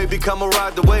 bonjour, baby, come and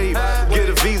ride the wave. Get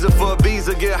a visa for a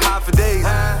visa, get high for days.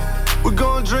 We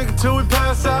gon' drink until we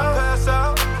pass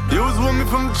out. You was with me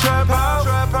from the trap house.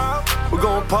 We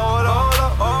gon' pour it all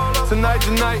up. Tonight,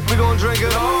 we gon' drink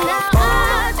it all up.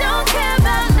 I don't care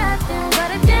about nothing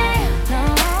but a damn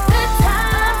good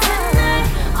time tonight.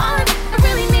 All I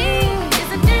really need is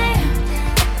a damn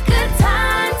good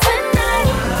time tonight.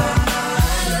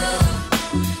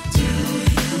 Do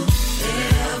you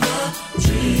ever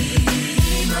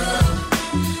dream of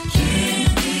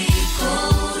candy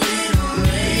coated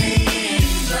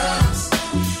raindrops?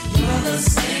 You're the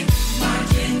same, my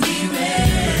candy red.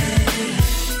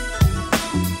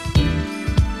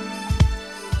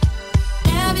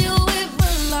 Have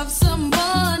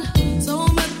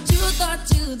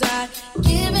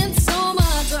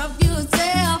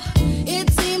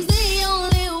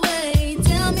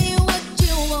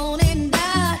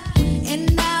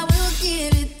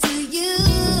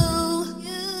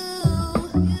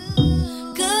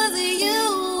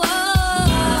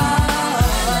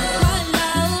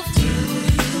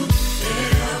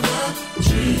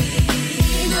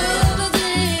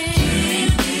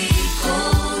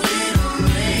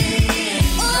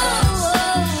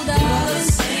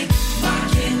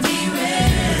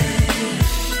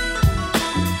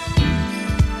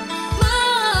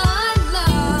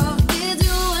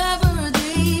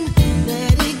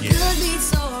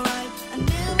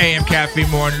Caffeine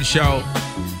Morning Show.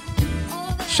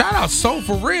 Shout out Soul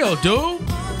for Real, dude.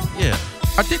 Yeah.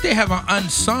 I think they have an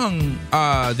unsung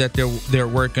that they're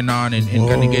working on and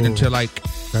going to get into like.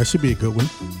 That should be a good one.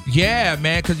 Yeah,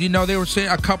 man, because they were saying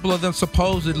a couple of them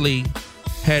supposedly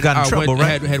had got in trouble,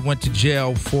 right? had went to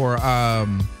jail for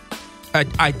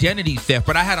identity theft.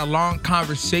 But I had a long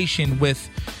conversation with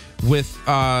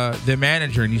the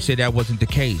manager, and he said that wasn't the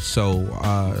case. So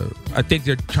I think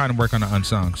they're trying to work on the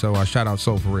unsung. So shout out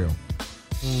Soul for Real.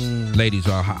 Ladies,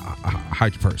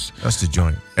 hide your purse. That's the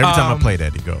joint. Every time I play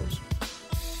that, it goes.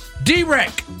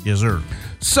 D-Wrek. Yes, sir.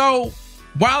 So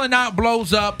Wildin' Out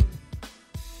blows up.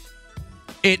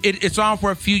 It's on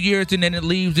for a few years, and then it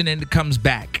leaves, and then it comes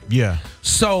back. Yeah.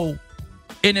 So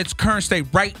in its current state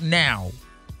right now,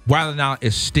 Wildin' Out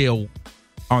is still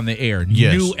on the air.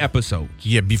 Yes. New episodes.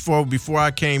 Yeah, before I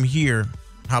came here,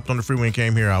 hopped on the freeway and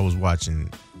came here, I was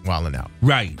watching Wildin' Out.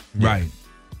 Right.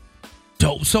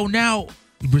 Dope. So now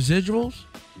residuals?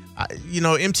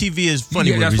 MTV is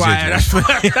funny with that's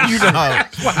residuals.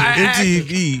 That's why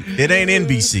MTV, it ain't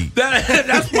NBC.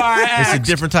 That's why I asked. It's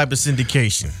a different type of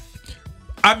syndication.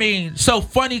 I mean, so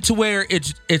funny to where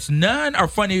it's none, or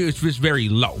funny it's just very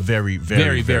low. Very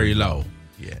low.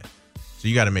 Yeah. So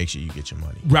you got to make sure you get your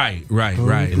money. Right.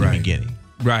 In the beginning.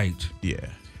 Right. Yeah.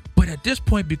 But at this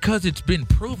point, because it's been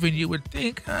proven, you would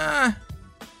think,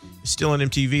 It's still on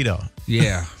MTV though.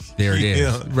 Yeah. There it is.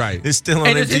 Yeah. Right. It's still on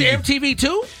and MTV. Is it MTV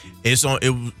too? It's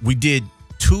on. We did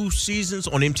 2 seasons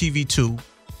on MTV2.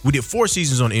 We did 4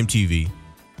 seasons on MTV,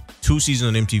 2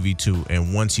 seasons on MTV2,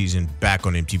 and 1 season back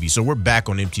on MTV. So we're back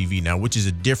on MTV now, which is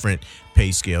a different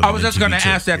pay scale. I was just going to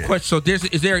ask that question. So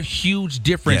is there a huge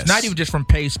difference, Yes. not even just from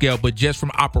pay scale, but just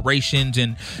from operations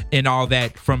and all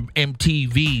that from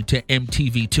MTV to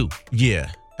MTV2?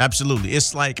 Yeah. Absolutely.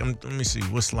 It's like, let me see,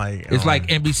 what's like... It's like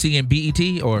NBC and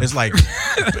BET, or... It's like...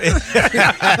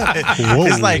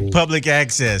 it's like public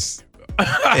access. And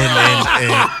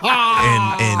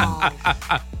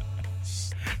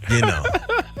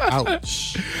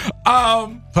Ouch.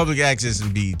 Public access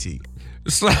and BET.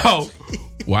 So,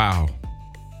 wow.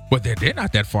 But they're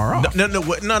not that far off. No.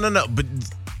 But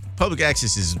public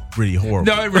access is pretty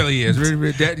horrible. No, it really is.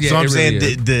 So I'm saying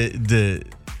the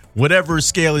whatever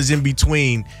scale is in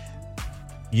between,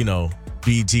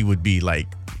 BET would be like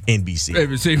NBC, right?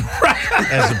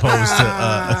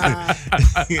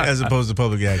 as opposed to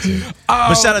public access.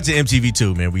 But shout out to MTV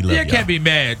too, man. We love y'all. Can't be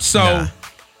mad. So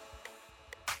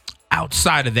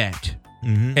outside of that,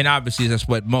 and obviously that's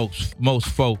what most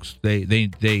folks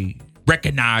they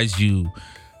recognize you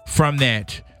from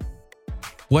that.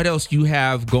 What else you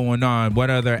have going on? What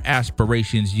other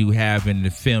aspirations you have in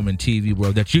the film and TV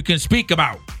world that you can speak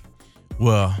about?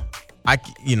 Well,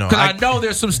 because I know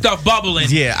there's some stuff bubbling.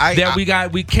 Yeah,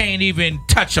 we can't even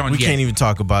touch on. We can't even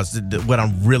talk about what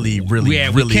I'm really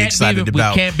excited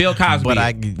about. We can't Bill Cosby. But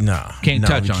can't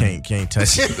touch on. Can't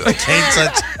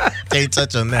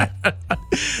touch on that.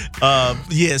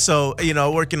 So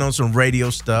working on some radio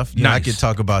stuff. I could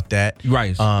talk about that.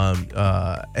 Right.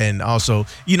 And also,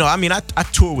 I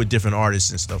tour with different artists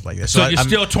and stuff like that. So you're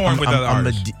still touring with other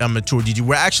artists. I'm a tour DJ.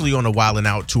 We're actually on a Wildin'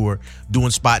 Out tour,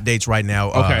 doing spot dates right now.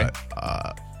 Okay.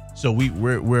 So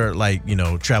we're like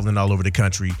traveling all over the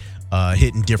country,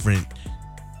 hitting different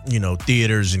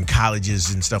theaters and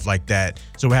colleges and stuff like that.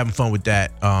 So we're having fun with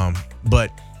that.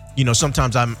 But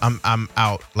sometimes I'm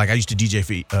out. Like I used to DJ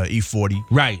for E40.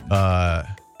 Right.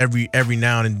 Every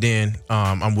now and then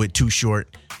I'm with Too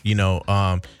Short. And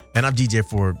I'm DJ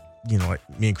for. Like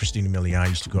me and Christina Milian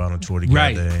used to go out on tour together.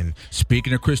 Right. And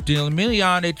speaking of Christina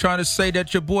Milian, they trying to say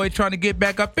that your boy trying to get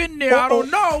back up in there. I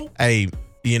don't know. Hey.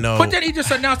 But then he just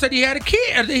announced that he had a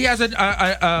kid. He has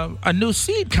a new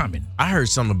seed coming. I heard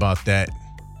something about that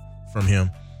from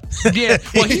him. Yeah,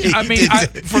 well,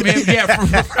 from him.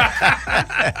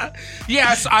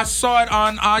 Yeah, I saw it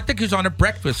on. I think he was on the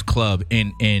Breakfast Club,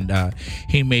 and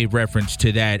he made reference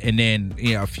to that. And then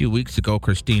a few weeks ago,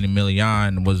 Christina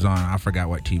Milian was on. I forgot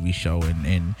what TV show,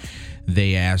 and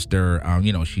they asked her.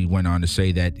 She went on to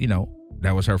say that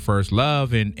that was her first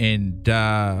love, and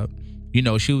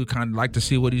she would kind of like to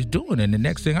see what he's doing. And the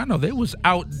next thing I know, they was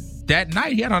out that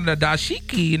night. He had on the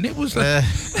dashiki, and it was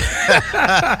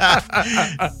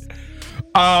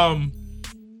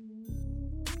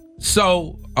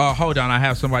So hold on, I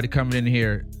have somebody coming in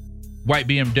here. White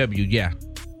BMW, yeah.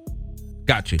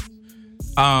 Got you.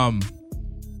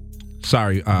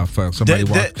 Sorry, for somebody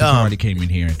somebody came in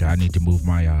here and I need to move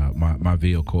my my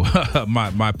vehicle.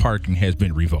 my parking has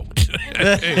been revoked.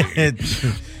 It's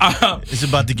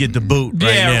about to get the boot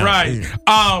right now. Yeah,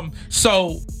 right.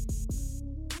 So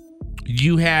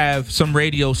you have some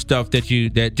radio stuff that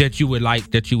you would like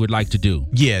to do.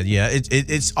 Yeah.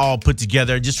 It's all put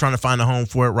together. Just trying to find a home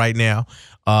for it right now.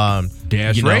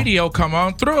 Dash Radio, come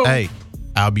on through. Hey,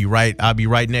 I'll be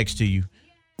right next to you.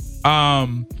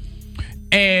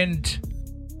 And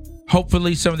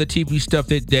hopefully some of the TV stuff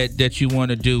that you want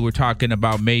to do, we're talking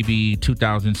about maybe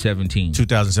 2017.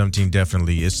 2017,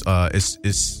 definitely. It's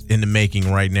in the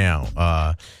making right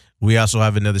now. We also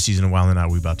have another season of Wild 'N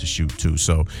Out we're about to shoot too.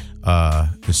 So, how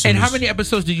many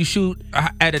episodes do you shoot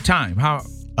at a time?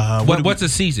 What's a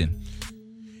season?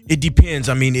 It depends.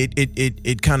 I mean,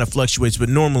 it kind of fluctuates, but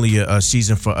normally a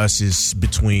season for us is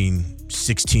between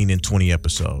 16 and 20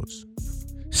 episodes.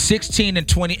 16 and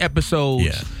 20 episodes.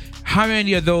 Yeah. How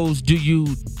many of those do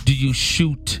you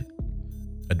shoot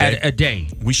a day?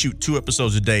 We shoot 2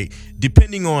 episodes a day,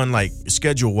 depending on like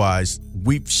schedule wise.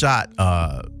 We've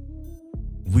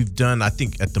done, I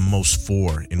think, at the most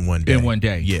 4 in one day. In one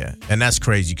day, yeah, and that's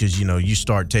crazy because you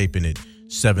start taping at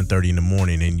 7:30 in the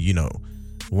morning, and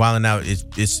Wild 'N Out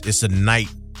it's a night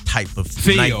type of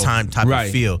feel. nighttime type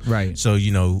of feel, right? So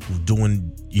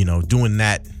doing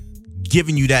that.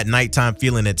 Giving you that nighttime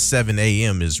feeling at 7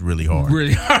 a.m. is really hard.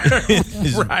 Really hard.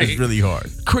 Right. It's really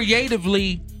hard.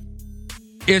 Creatively,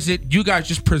 is it you guys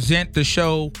just present the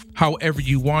show however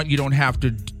you want? You don't have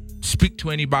to speak to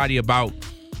anybody about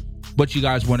what you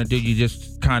guys want to do. You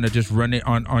just kind of just run it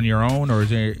on your own, or is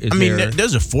there?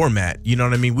 There's a format. You know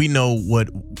what I mean? We know what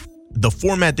the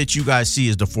format that you guys see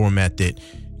is the format that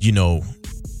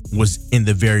was in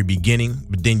the very beginning,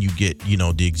 but then you get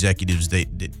the executives that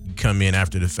come in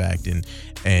after the fact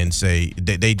and say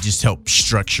they just help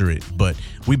structure it, but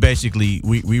we basically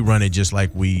we run it just like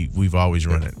we've always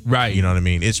run it, right? You know what I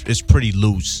mean? It's pretty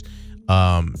loose.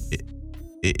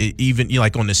 Even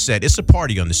like on the set, it's a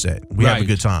party on the set. We have a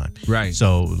good time, right?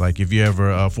 So like if you're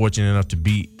ever fortunate enough to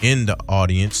be in the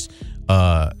audience,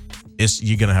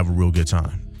 you're gonna have a real good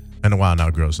time. And the Wild 'N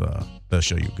Out girls they'll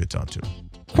show you a good time too.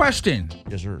 Question.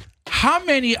 Yes, sir. How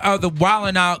many of the Wild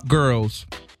 'N Out girls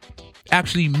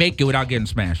actually make it without getting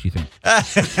smashed, you think?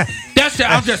 That's it.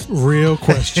 I'm just real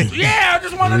question. Yeah, I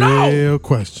just want to know. Real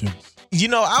question.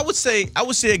 I would say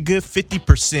a good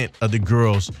 50% of the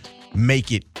girls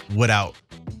make it without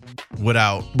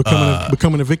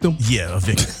becoming a victim. Yeah, a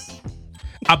victim.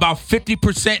 About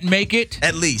 50% make it.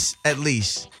 At least.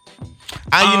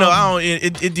 I don't.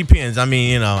 It depends. I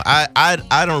mean,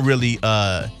 I don't really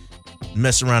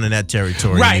mess around in that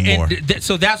territory anymore. And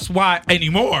so that's why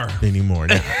anymore. Anymore.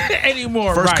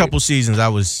 First couple seasons, I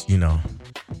was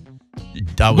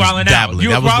dabbling. You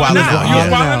were wilding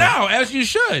out, as you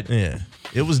should. Yeah.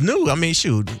 It was new. I mean,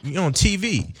 shoot, you're on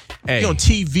TV. Hey, you're on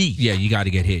TV. Yeah, you got to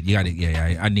get hit. I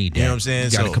need that. You know what I'm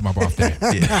saying? You got to come up off that.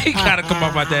 Yeah. You got to come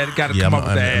up off that. You got to come up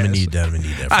with that. I'm going to need that. I'm going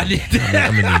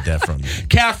to need that from you.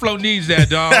 Cash flow needs that,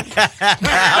 dog.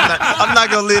 I'm not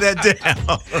going to lay that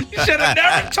down. You should have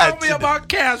never told me about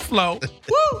cash flow.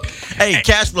 Woo. Hey,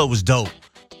 cash flow was dope.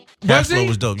 Cash flow it?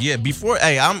 was dope. Yeah, before,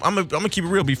 I'm gonna keep it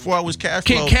real. Before I was cash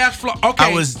flow. Cash flow, okay.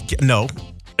 I was, no.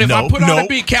 If I put on the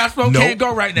beat, cash flow can't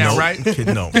go right now, right?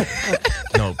 No.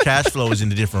 Cash flow is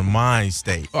in a different mind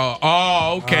state.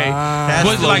 Oh, okay.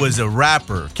 Cash flow was a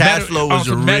rapper. Cash flow was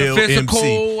a real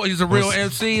MC. He's a real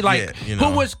MC. Like, who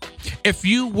was, if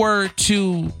you were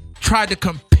to try to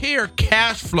compare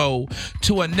cash flow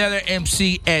to another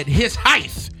MC at his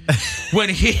height, when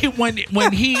he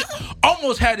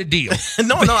almost had a deal.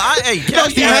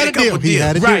 He had a couple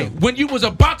deals. Right. When you was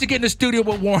about to get in the studio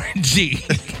with Warren G.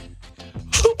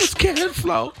 Who was cash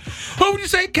flow? Who would you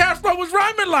say cash flow was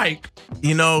rhyming like?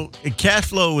 Cash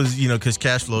flow was, because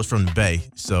cash flow is from the Bay.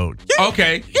 So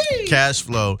okay. Cash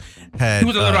flow had he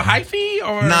was a little hyphy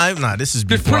or nah, this is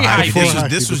before hyphy.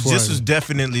 This was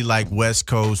definitely like West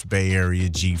Coast Bay Area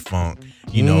G-Funk.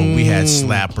 We had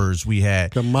slappers, we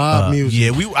had the mob music.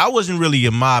 Yeah, I wasn't really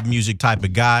a mob music type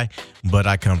of guy, but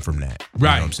I come from that.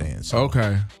 Right. You know what I'm saying? So,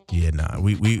 okay. Yeah,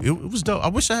 it was dope. I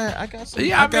wish I got some.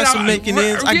 Yeah, I got some making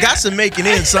ends. I got some making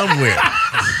ends somewhere.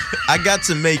 I got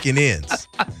some making ends.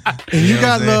 And you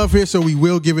got love here, so we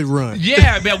will give it run.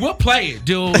 Yeah, man, we'll play it,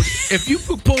 dude. If you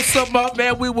pull something up,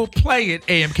 man, we will play it.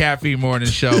 AM Caffeine Morning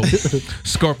Show,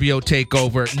 Scorpio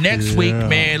Takeover. Next week,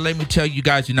 man, let me tell you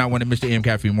guys, do not want to miss the AM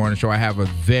Caffeine Morning Show. I have a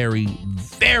very,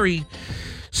 very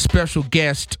special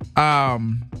guest.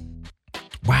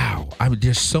 Wow,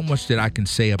 there's so much that I can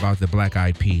say about the Black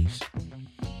Eyed Peas.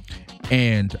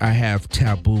 And I have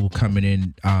Taboo coming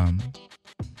in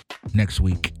next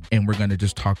week, and we're going to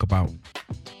just talk about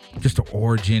just the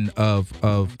origin of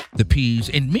the Peas.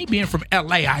 And me being from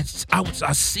LA, I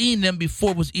seen them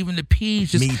before it was even the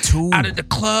Peas. Just me too. Out of the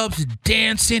clubs,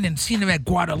 dancing, and seeing them at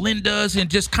Guadalinda's, and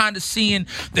just kind of seeing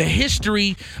the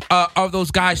history of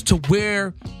those guys to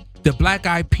where the Black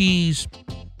Eyed Peas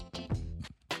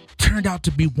turned out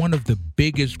to be one of the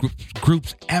biggest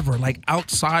groups ever, like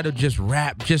outside of just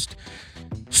rap, just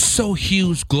so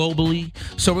huge globally.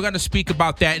 So we're going to speak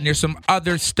about that, and there's some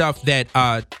other stuff that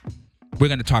we're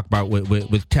going to talk about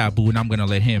with Taboo, and I'm going to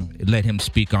let him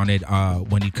speak on it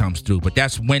when he comes through. But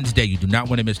that's Wednesday. You do not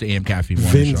want to miss the AM Caffeine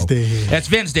Morning Show. That's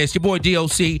Wednesday. It's your boy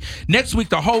DOC. Next week,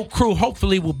 the whole crew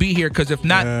hopefully will be here, because if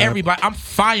not, everybody, I'm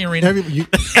firing everybody.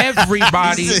 I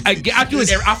do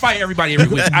it. I fire everybody every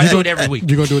week. I do it every week.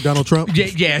 You're going to do it Donald Trump?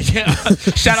 Yeah.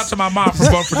 Shout out to my mom for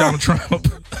voting for Donald Trump.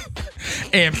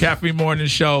 AM Caffeine Morning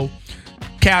Show.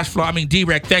 Cash flow. I mean,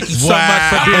 D-Wrek, thank you so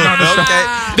much for being on the show.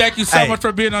 Thank you so much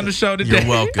for being on the show today. You're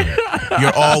welcome.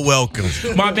 You're all welcome.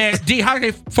 My man, D, how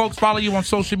can folks follow you on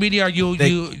social media? Are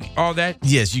you all that?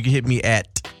 Yes, you can hit me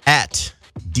at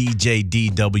DJ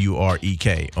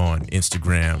D-Wrek on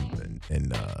Instagram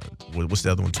and what's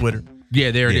the other one? Twitter?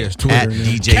 Yeah, there it is. Twitter. At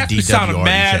DJ D-Wrek. Sounding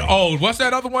mad old. What's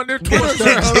that other one there? Twitter. What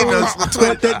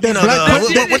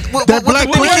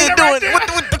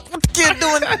the kid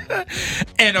doing?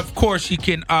 And of course, you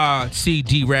can see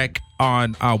D-Wrek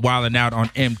on Wildin' Out on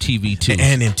MTV2.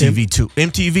 And MTV2.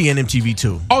 MTV and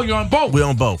MTV2. Oh, you're on both? We're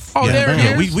on both. Oh, there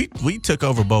it is. We took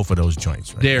over both of those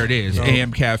joints. Right? There it is. So.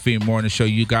 AM Caffeine Morning Show.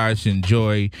 You guys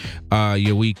enjoy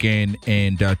your weekend,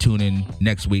 and tune in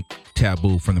next week.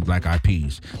 Taboo from the Black Eyed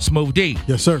Peas. Smooth D.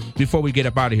 Yes, sir. Before we get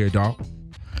up out of here, dog.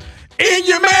 In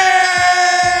your mouth!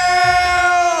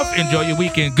 Enjoy your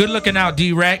weekend. Good looking out,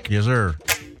 D-Wrek. Yes, sir.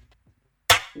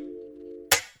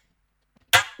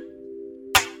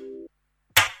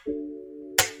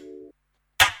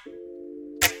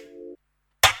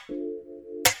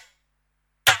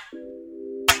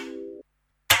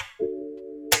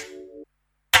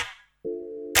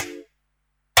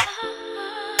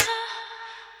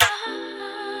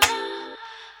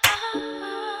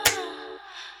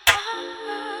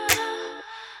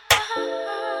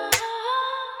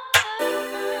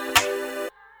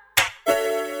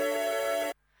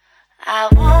 I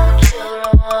want you to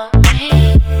want me,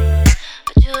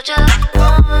 but you just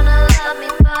wanna love me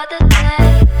for the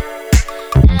day,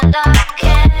 and I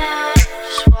can't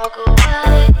just walk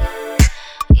away,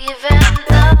 even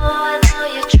though I know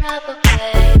you're trouble,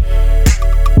 babe.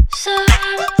 So I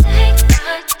will take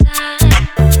my time,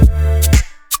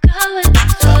 going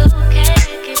slow, can't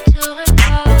get too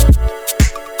involved.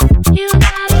 You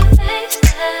got a face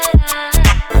that I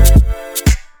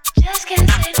just can't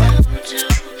say no to.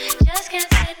 Just can't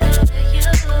say no to you.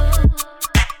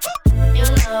 You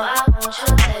know I want you,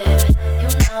 baby. You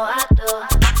know I do.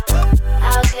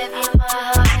 I'll give you my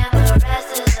heart and the rest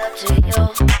is up to you.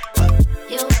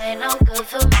 You ain't no good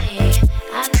for me,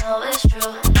 I know it's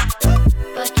true,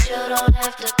 but you don't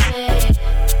have to pay,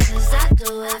 'cause I do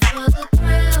it for the